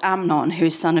man called Amnon, who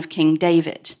is son of King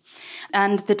David.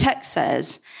 And the text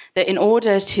says that in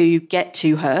order to get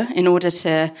to her, in order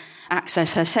to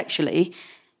access her sexually,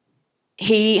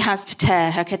 he has to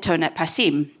tear her ketonet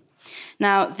pasim.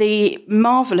 Now, the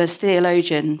marvellous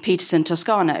theologian Peterson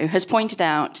Toscano has pointed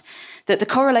out that the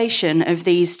correlation of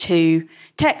these 2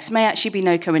 texts may actually be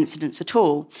no coincidence at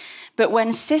all. But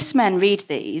when cis men read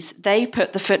these, they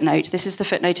put the footnote, this is the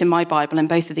footnote in my Bible in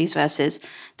both of these verses,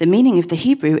 the meaning of the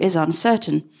Hebrew is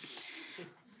uncertain.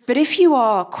 But if you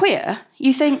are queer,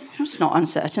 you think, it's not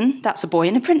uncertain, that's a boy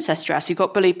in a princess dress who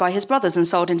got bullied by his brothers and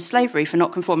sold into slavery for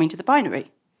not conforming to the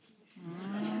binary.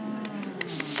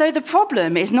 So the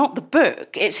problem is not the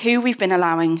book, it's who we've been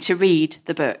allowing to read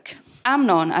the book.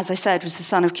 Amnon, as I said, was the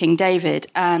son of King David,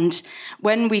 and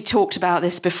when we talked about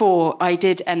this before, I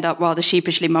did end up rather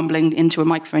sheepishly mumbling into a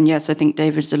microphone, yes, I think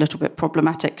David's a little bit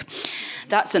problematic.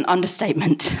 That's an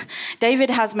understatement.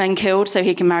 David has men killed so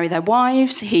he can marry their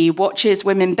wives, he watches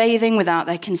women bathing without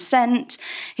their consent,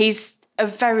 he's a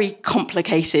very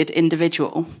complicated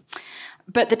individual.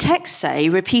 But the texts say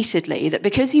repeatedly that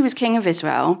because he was king of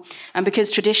Israel, and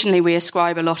because traditionally we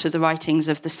ascribe a lot of the writings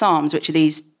of the Psalms, which are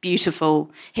these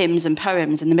beautiful hymns and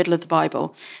poems in the middle of the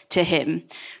Bible, to him,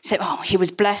 say, he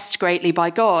was blessed greatly by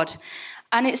God.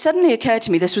 And it suddenly occurred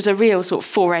to me, this was a real sort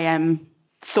of 4 a.m.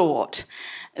 thought,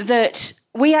 that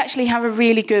we actually have a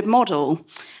really good model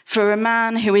for a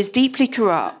man who is deeply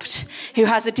corrupt, who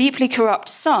has a deeply corrupt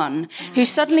son, who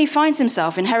suddenly finds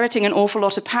himself inheriting an awful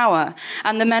lot of power,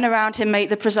 and the men around him make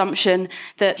the presumption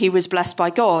that he was blessed by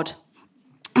God.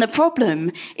 The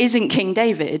problem isn't King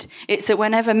David. It's that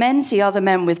whenever men see other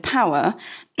men with power,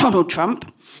 Donald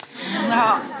Trump,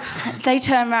 they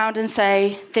turn around and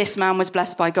say, this man was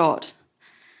blessed by God.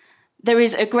 There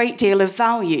is a great deal of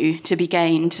value to be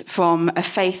gained from a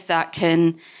faith that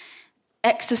can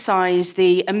exercise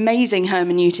the amazing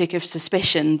hermeneutic of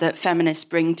suspicion that feminists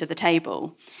bring to the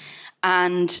table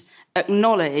and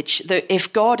acknowledge that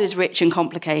if God is rich and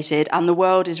complicated and the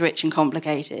world is rich and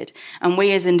complicated, and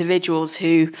we as individuals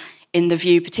who, in the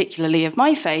view particularly of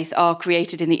my faith, are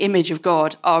created in the image of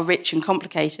God, are rich and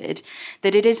complicated,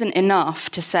 that it isn't enough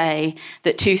to say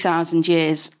that 2,000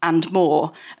 years and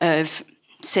more of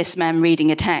cis men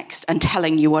reading a text and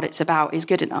telling you what it's about is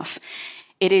good enough.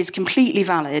 It is completely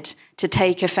valid to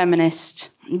take a feminist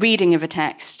reading of a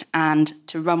text and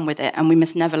to run with it, and we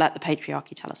must never let the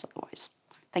patriarchy tell us otherwise.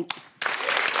 Thank you.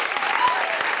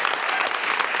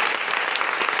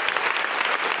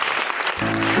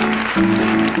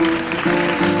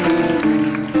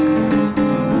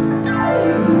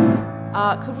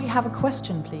 Could we have a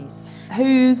question, please?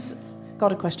 Who's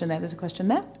got a question there? There's a question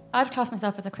there. I'd class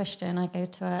myself as a Christian. I go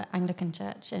to an Anglican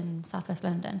church in southwest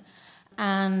London,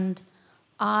 and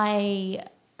I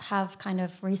have kind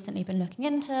of recently been looking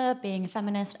into being a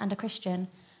feminist and a Christian,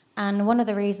 and one of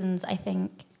the reasons I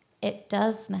think it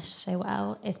does mesh so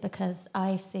well is because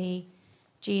I see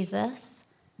Jesus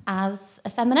as a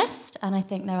feminist, and I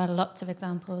think there are lots of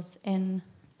examples in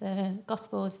the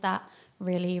Gospels that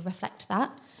really reflect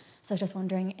that. So I was just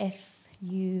wondering if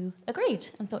you agreed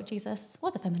and thought Jesus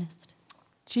was a feminist.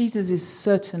 Jesus is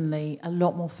certainly a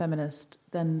lot more feminist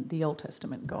than the Old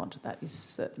Testament God. That is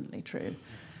certainly true.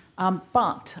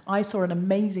 But I saw an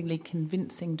amazingly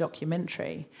convincing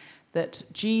documentary that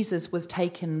Jesus was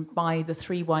taken by the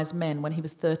 3 wise men when he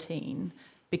was 13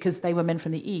 because they were men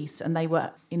from the East, and they were,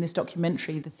 in this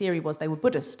documentary, the theory was they were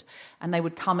Buddhist, and they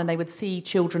would come and they would see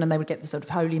children and they would get the sort of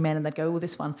holy men and they'd go,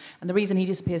 this one. And the reason he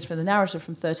disappears from the narrative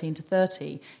from 13 to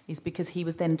 30 is because he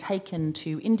was then taken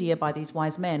to India by these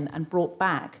wise men and brought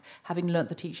back, having learnt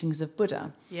the teachings of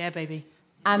Buddha. Yeah, baby.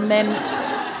 And then...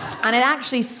 And it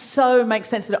actually so makes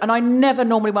sense. And I never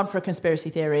normally one for a conspiracy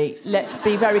theory. Let's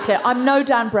be very clear. I'm no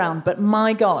Dan Brown, but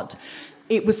my God,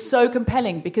 It was so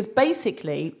compelling because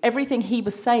basically everything he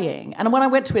was saying, and when I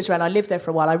went to Israel, I lived there for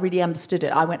a while, I really understood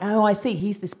it. I went, oh, I see,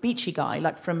 he's this beachy guy,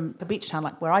 like from a beach town,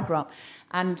 like where I grew up,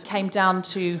 and came down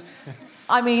to,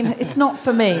 I mean, it's not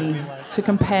for me to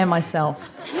compare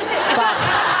myself.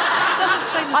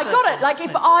 I got it. Like,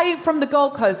 if I, from the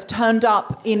Gold Coast, turned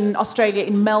up in Australia,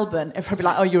 in Melbourne, everybody would be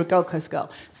like, oh, you're a Gold Coast girl.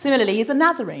 Similarly, he's a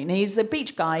Nazarene. He's a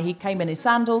beach guy. He came in his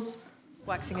sandals.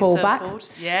 Waxing call his back. surfboard.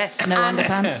 Yes. No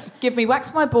underpants. Give me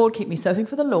wax for my board, keep me surfing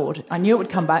for the Lord. I knew it would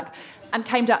come back. And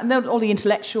came down, and there were all the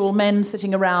intellectual men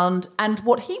sitting around. And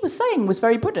what he was saying was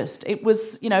very Buddhist. It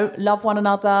was, you know, love one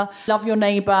another, love your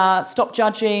neighbour, stop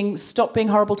judging, stop being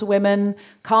horrible to women,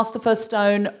 cast the first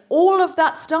stone. All of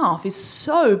that stuff is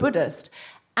so Buddhist.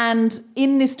 And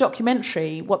in this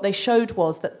documentary, what they showed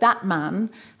was that man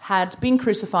had been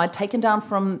crucified, taken down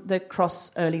from the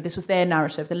cross early. This was their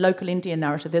narrative, the local Indian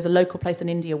narrative. There's a local place in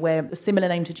India where a similar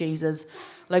name to Jesus,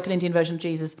 local Indian version of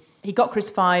Jesus. He got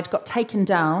crucified, got taken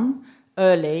down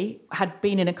early, had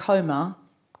been in a coma,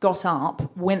 got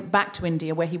up, went back to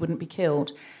India where he wouldn't be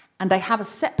killed. And they have a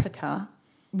sepulchre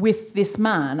with this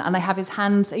man, and they have his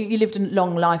hands. He lived a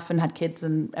long life and had kids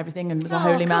and everything and was a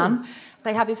holy man.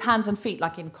 They have his hands and feet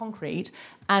like in concrete,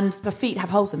 and the feet have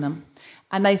holes in them.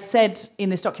 And they said in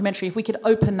this documentary, if we could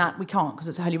open that, we can't because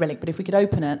it's a holy relic, but if we could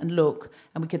open it and look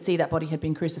and we could see that body had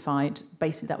been crucified,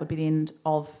 basically that would be the end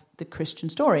of the Christian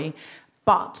story.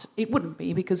 But it wouldn't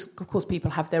be because, of course,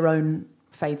 people have their own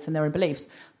faiths and their own beliefs.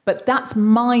 But that's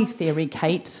my theory,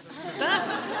 Kate.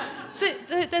 So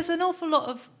there's an awful lot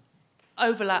of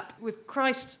overlap with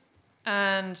Christ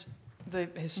and the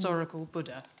historical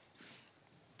Buddha.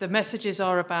 The messages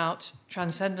are about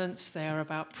transcendence, they are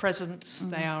about presence,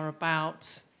 they are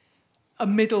about a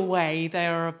middle way, they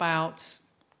are about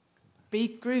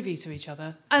be groovy to each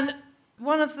other. And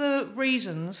one of the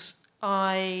reasons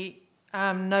I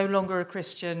am no longer a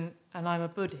Christian and I'm a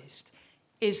Buddhist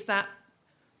is that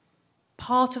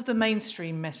part of the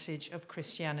mainstream message of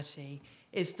Christianity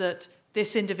is that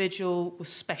this individual was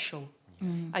special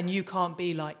and you can't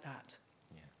be like that.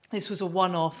 Yeah. This was a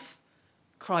one-off,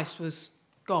 Christ was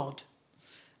God.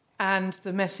 And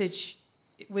the message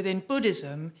within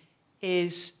Buddhism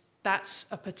is that's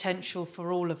a potential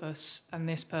for all of us, and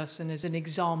this person is an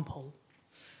example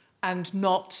and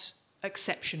not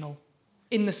exceptional,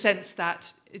 in the sense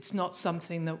that it's not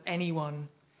something that anyone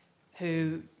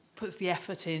who puts the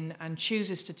effort in and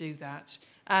chooses to do that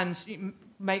and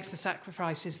makes the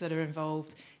sacrifices that are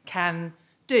involved can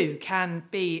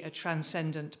be a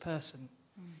transcendent person.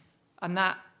 And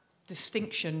that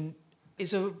distinction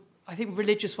is I think,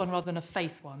 religious one rather than a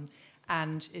faith one,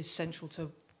 and is central to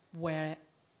where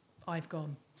I've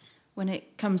gone. When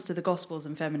it comes to the Gospels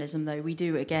and feminism, though, we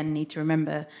do, again, need to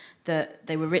remember that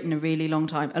they were written a really long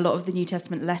time. A lot of the New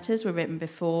Testament letters were written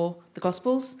before the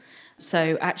Gospels.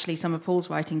 So actually some of Paul's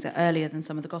writings are earlier than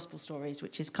some of the Gospel stories,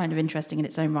 which is kind of interesting in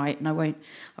its own right. And I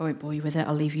won't bore you with it.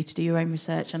 I'll leave you to do your own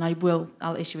research, and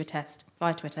I'll issue a test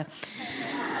via Twitter.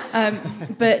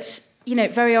 But you know,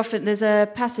 very often there's a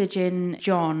passage in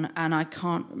John, and I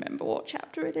can't remember what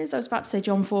chapter it is. I was about to say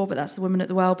John 4, but that's the woman at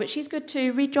the well. But she's good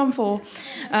too. Read John 4.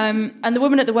 And the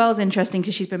woman at the well is interesting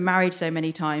because she's been married so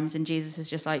many times, and Jesus is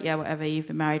just like, yeah, whatever, you've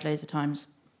been married loads of times.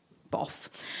 Boff.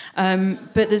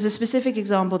 But there's a specific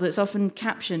example that's often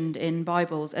captioned in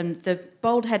Bibles, and the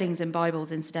bold headings in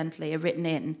Bibles, incidentally, are written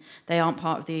in. They aren't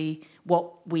part of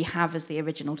what we have as the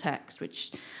original text,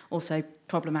 which also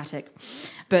problematic.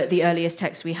 But the earliest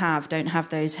texts we have don't have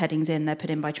those headings in. They're put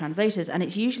in by translators, and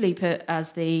it's usually put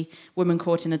as the woman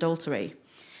caught in adultery.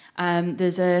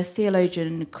 There's a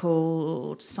theologian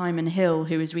called Simon Hill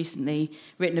who has recently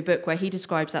written a book where he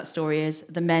describes that story as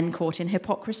the men caught in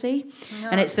hypocrisy. No.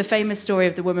 And it's the famous story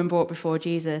of the woman brought before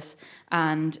Jesus.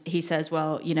 And he says,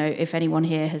 well, you know, if anyone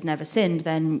here has never sinned,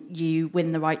 then you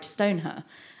win the right to stone her.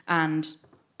 And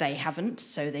they haven't,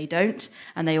 so they don't.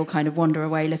 And they all kind of wander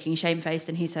away looking shamefaced.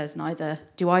 And he says, neither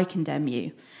do I condemn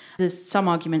you. There's some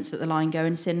arguments that the line go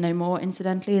and sin no more,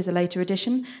 incidentally, is a later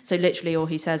addition. So literally all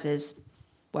he says is,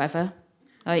 whatever,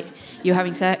 like, you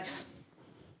having sex?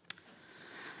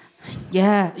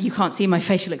 Yeah, you can't see my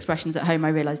facial expressions at home. I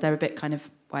realise they're a bit kind of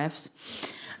whatevs.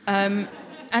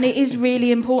 And it is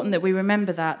really important that we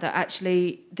remember that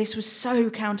actually this was so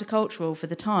countercultural for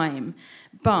the time,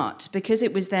 but because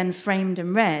it was then framed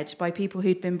and read by people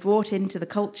who'd been brought into the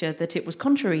culture that it was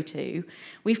contrary to,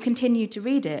 we've continued to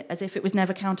read it as if it was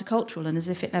never countercultural and as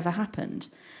if it never happened.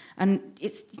 And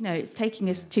it's taking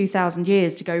us 2,000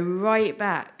 years to go right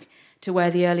back to where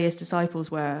the earliest disciples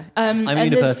were. I'm a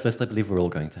universalist. I believe we're all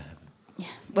going to heaven. Yeah.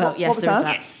 Well, yes, there's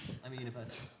that. Yes.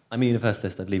 I'm a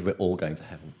universalist. I believe we're all going to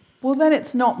heaven. Well, then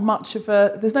it's not much of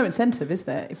a... There's no incentive, is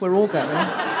there, if we're all going?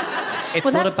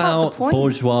 It's not about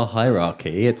bourgeois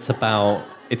hierarchy. It's about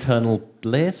eternal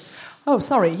bliss. Oh,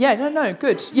 sorry. Yeah, no,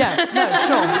 good. Yeah, no,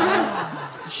 sure.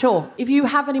 Sure. If you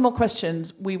have any more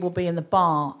questions, we will be in the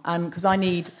bar, because I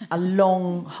need a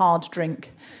long, hard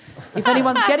drink. If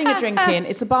anyone's getting a drink in,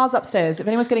 it's the bar's upstairs. If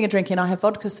anyone's getting a drink in, I have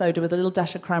vodka soda with a little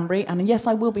dash of cranberry, and yes,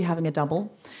 I will be having a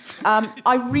double.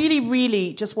 I really,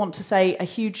 really just want to say a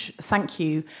huge thank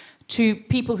you to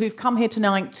people who've come here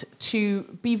tonight to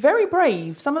be very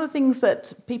brave. Some of the things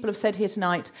that people have said here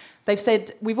tonight,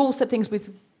 we've all said things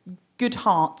with good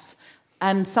hearts,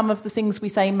 and some of the things we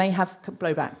say may have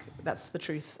blowback. That's the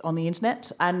truth on the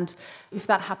internet. And if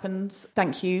that happens,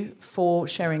 thank you for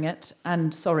sharing it,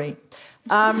 and sorry.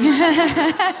 Has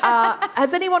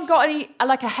anyone got a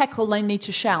heckle they need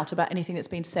to shout about anything that's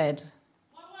been said?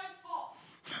 My wife's hot.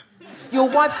 Your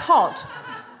wife's hot?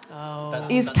 Oh.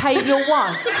 Is Kate your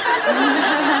wife?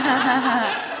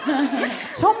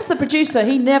 Tom's the producer.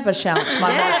 He never shouts,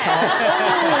 my wife's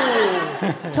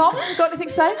hot. Tom, got anything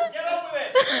to say? Get on with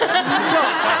it.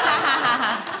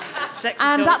 Sexy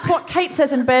and talk. That's what Kate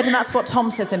says in bed, and that's what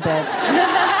Tom says in bed.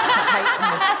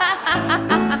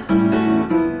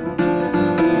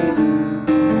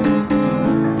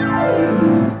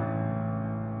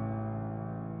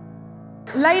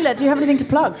 Leyla, do you have anything to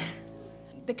plug?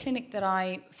 The clinic that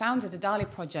I founded, the Dahlia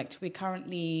Project, we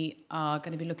currently are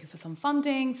going to be looking for some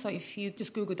funding. So if you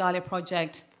just Google Dahlia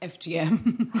Project,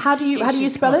 FGM. How do you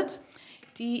spell it?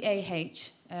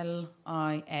 DAHLIA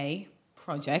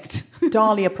Project.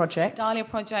 Dahlia Project. Dahlia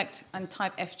Project, and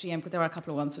type FGM, because there are a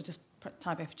couple of ones. So just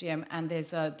type FGM, and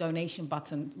there's a donation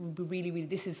button. We'll be really,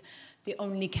 this is the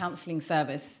only counselling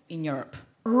service in Europe.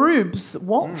 Reubs,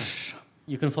 Walsh.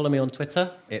 You can follow me on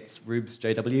Twitter. It's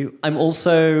ReubsJW. I'm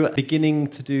also beginning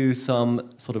to do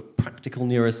some sort of practical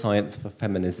neuroscience for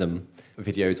feminism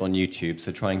videos on YouTube,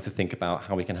 so trying to think about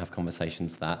how we can have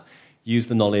conversations that use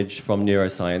the knowledge from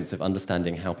neuroscience of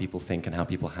understanding how people think and how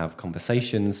people have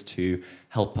conversations to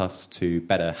help us to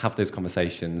better have those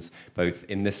conversations, both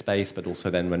in this space, but also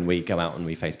then when we go out and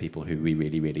we face people who we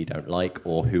really, really don't like,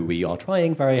 or who we are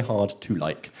trying very hard to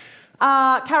like.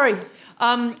 Carrie?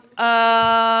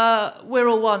 We're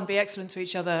all one. Be excellent to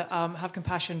each other. Have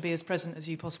compassion. Be as present as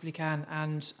you possibly can.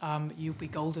 And you'll be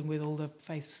golden with all the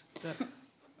faiths that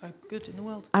are good in the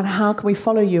world. And how can we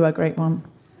follow you, a great one?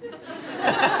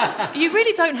 You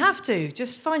really don't have to.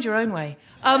 Just find your own way.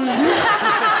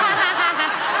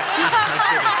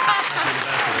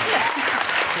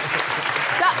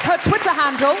 That's her Twitter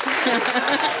handle.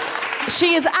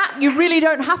 She is at You Really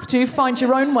Don't Have To Find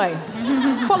Your Own Way.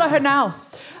 Follow her now.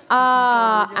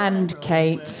 And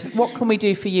Kate, what can we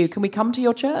do for you? Can we come to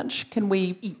your church? Can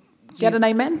we get an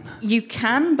amen? You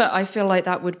can, but I feel like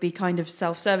that would be kind of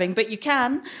self-serving. But you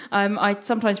can. I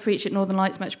sometimes preach at Northern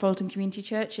Lights Metropolitan Community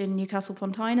Church in Newcastle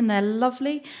upon Tyne, and they're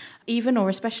lovely, even or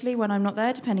especially when I'm not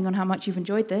there, depending on how much you've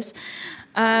enjoyed this.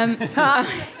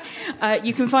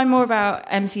 You can find more about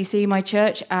MCC, my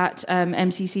church, at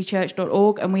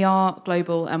mccchurch.org, and we are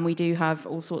global, and we do have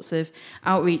all sorts of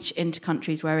outreach into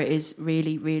countries where it is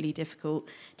really, really difficult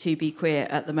to be queer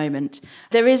at the moment.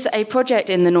 There is a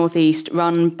project in the Northeast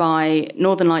run by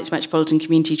Northern Lights Metropolitan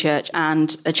Community Church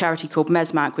and a charity called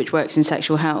MESMAC, which works in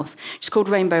sexual health. It's called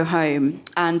Rainbow Home,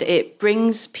 and it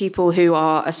brings people who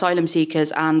are asylum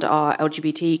seekers and are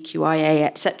LGBTQIA,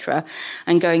 etc.,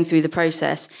 and going through the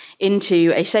process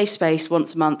into a safe space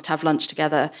once a month to have lunch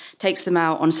together, takes them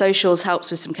out on socials,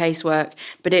 helps with some casework,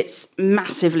 but it's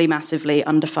massively, massively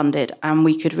underfunded, and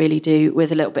we could really do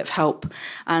with a little bit of help.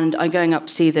 And I'm going up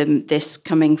to see them this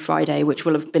coming Friday, which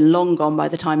will have been long gone by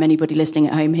the time anybody listening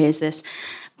at home hears this.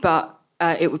 But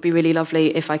it would be really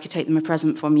lovely if I could take them a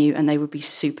present from you, and they would be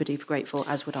super duper grateful,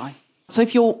 as would I. So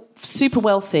if you're super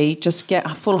wealthy, just get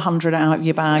a full 100 out of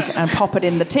your bag and pop it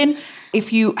in the tin.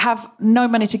 If you have no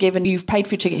money to give and you've paid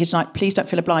for your ticket here tonight, please don't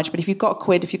feel obliged. But if you've got a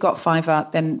quid, if you've got a fiver,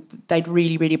 then they'd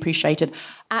really, really appreciate it.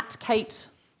 At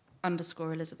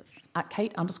Kate_Elizabeth. At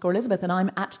Kate_Elizabeth, and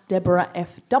I'm at Deborah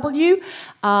FW.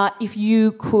 If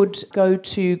you could go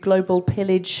to Global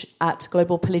Pillage at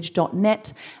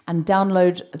globalpillage.net and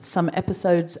download some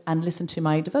episodes and listen to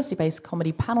my diversity-based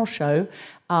comedy panel show,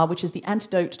 which is the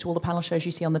antidote to all the panel shows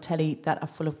you see on the telly that are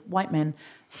full of white men,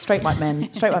 straight white men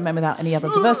without any other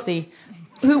diversity.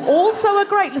 who also are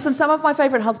great. Listen, some of my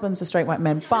favourite husbands are straight white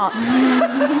men, but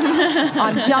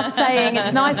I'm just saying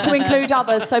it's nice to include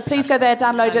others. So please go there,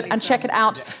 download it, and check it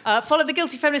out. Follow The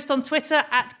Guilty Feminist on Twitter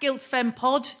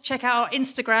 @GuiltFemPod. Check out our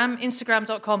Instagram,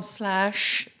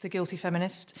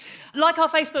 instagram.com/TheGuiltyFeminist. Like our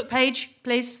Facebook page,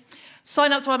 please.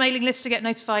 Sign up to our mailing list to get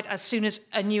notified as soon as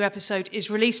a new episode is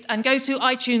released. And go to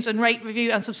iTunes and rate, review,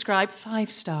 and subscribe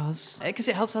 5 stars, because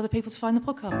it helps other people to find the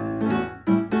podcast.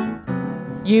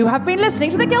 You have been listening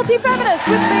to The Guilty Feminist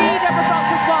with me, Deborah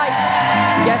Frances-White,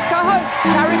 guest co-host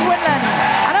Harry Quinlan,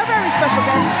 and our very special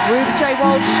guests, Reubs J.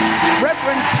 Walsh,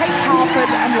 Reverend Kate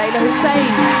Harford, and Leyla Hussein.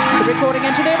 The recording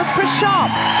engineer was Chris Sharp.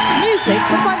 Music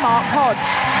was by Mark Hodge.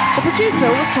 The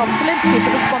producer was Tom Selinsky for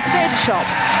The Spontaneity Shop.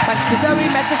 Thanks to Zoe,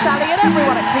 Meta, Sally, and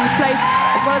everyone at King's Place,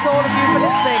 as well as all of you for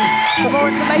listening. For more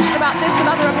information about this and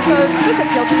other episodes, visit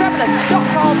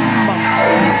guiltyfeminist.com.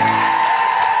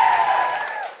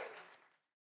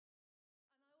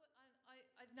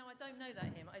 No, I don't know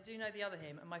that hymn. I do know the other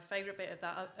hymn, and my favourite bit of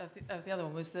that of the other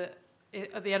one was that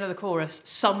at the end of the chorus,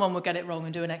 someone would get it wrong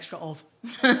and do an extra of.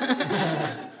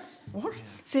 What?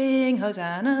 Sing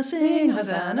Hosanna, sing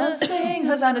Hosanna, sing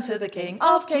Hosanna to the King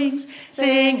of Kings.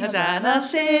 Sing Hosanna,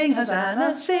 sing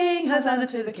Hosanna, sing Hosanna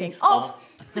to the King of.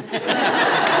 Brilliant,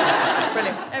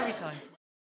 every time.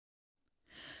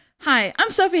 Hi, I'm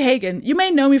Sophie Hagen. You may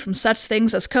know me from such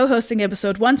things as co-hosting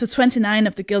episode 1 to 29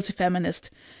 of The Guilty Feminist.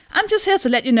 I'm just here to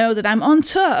let you know that I'm on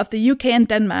tour of the UK and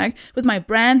Denmark with my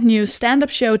brand new stand-up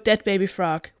show Dead Baby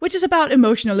Frog, which is about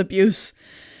emotional abuse.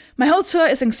 My whole tour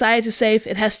is anxiety safe,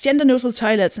 it has gender-neutral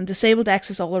toilets and disabled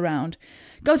access all around.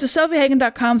 Go to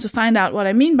sophiehagen.com to find out what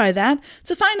I mean by that,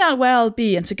 to find out where I'll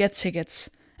be and to get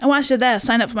tickets. And while you're there,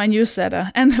 sign up for my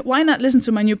newsletter, and why not listen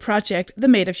to my new project, the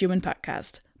Made of Human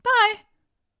podcast. Bye!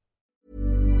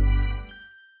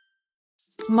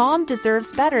 Mom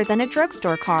deserves better than a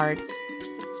drugstore card.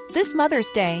 This Mother's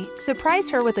Day, surprise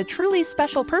her with a truly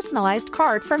special personalized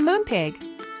card from Moonpig.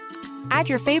 Add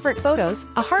your favorite photos,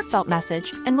 a heartfelt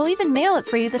message, and we'll even mail it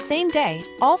for you the same day,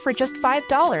 all for just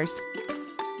 $5.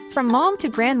 From mom to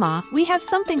grandma, we have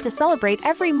something to celebrate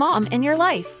every mom in your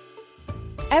life.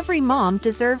 Every mom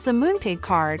deserves a Moonpig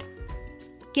card.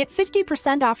 Get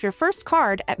 50% off your first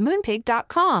card at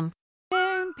moonpig.com.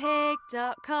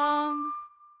 Moonpig.com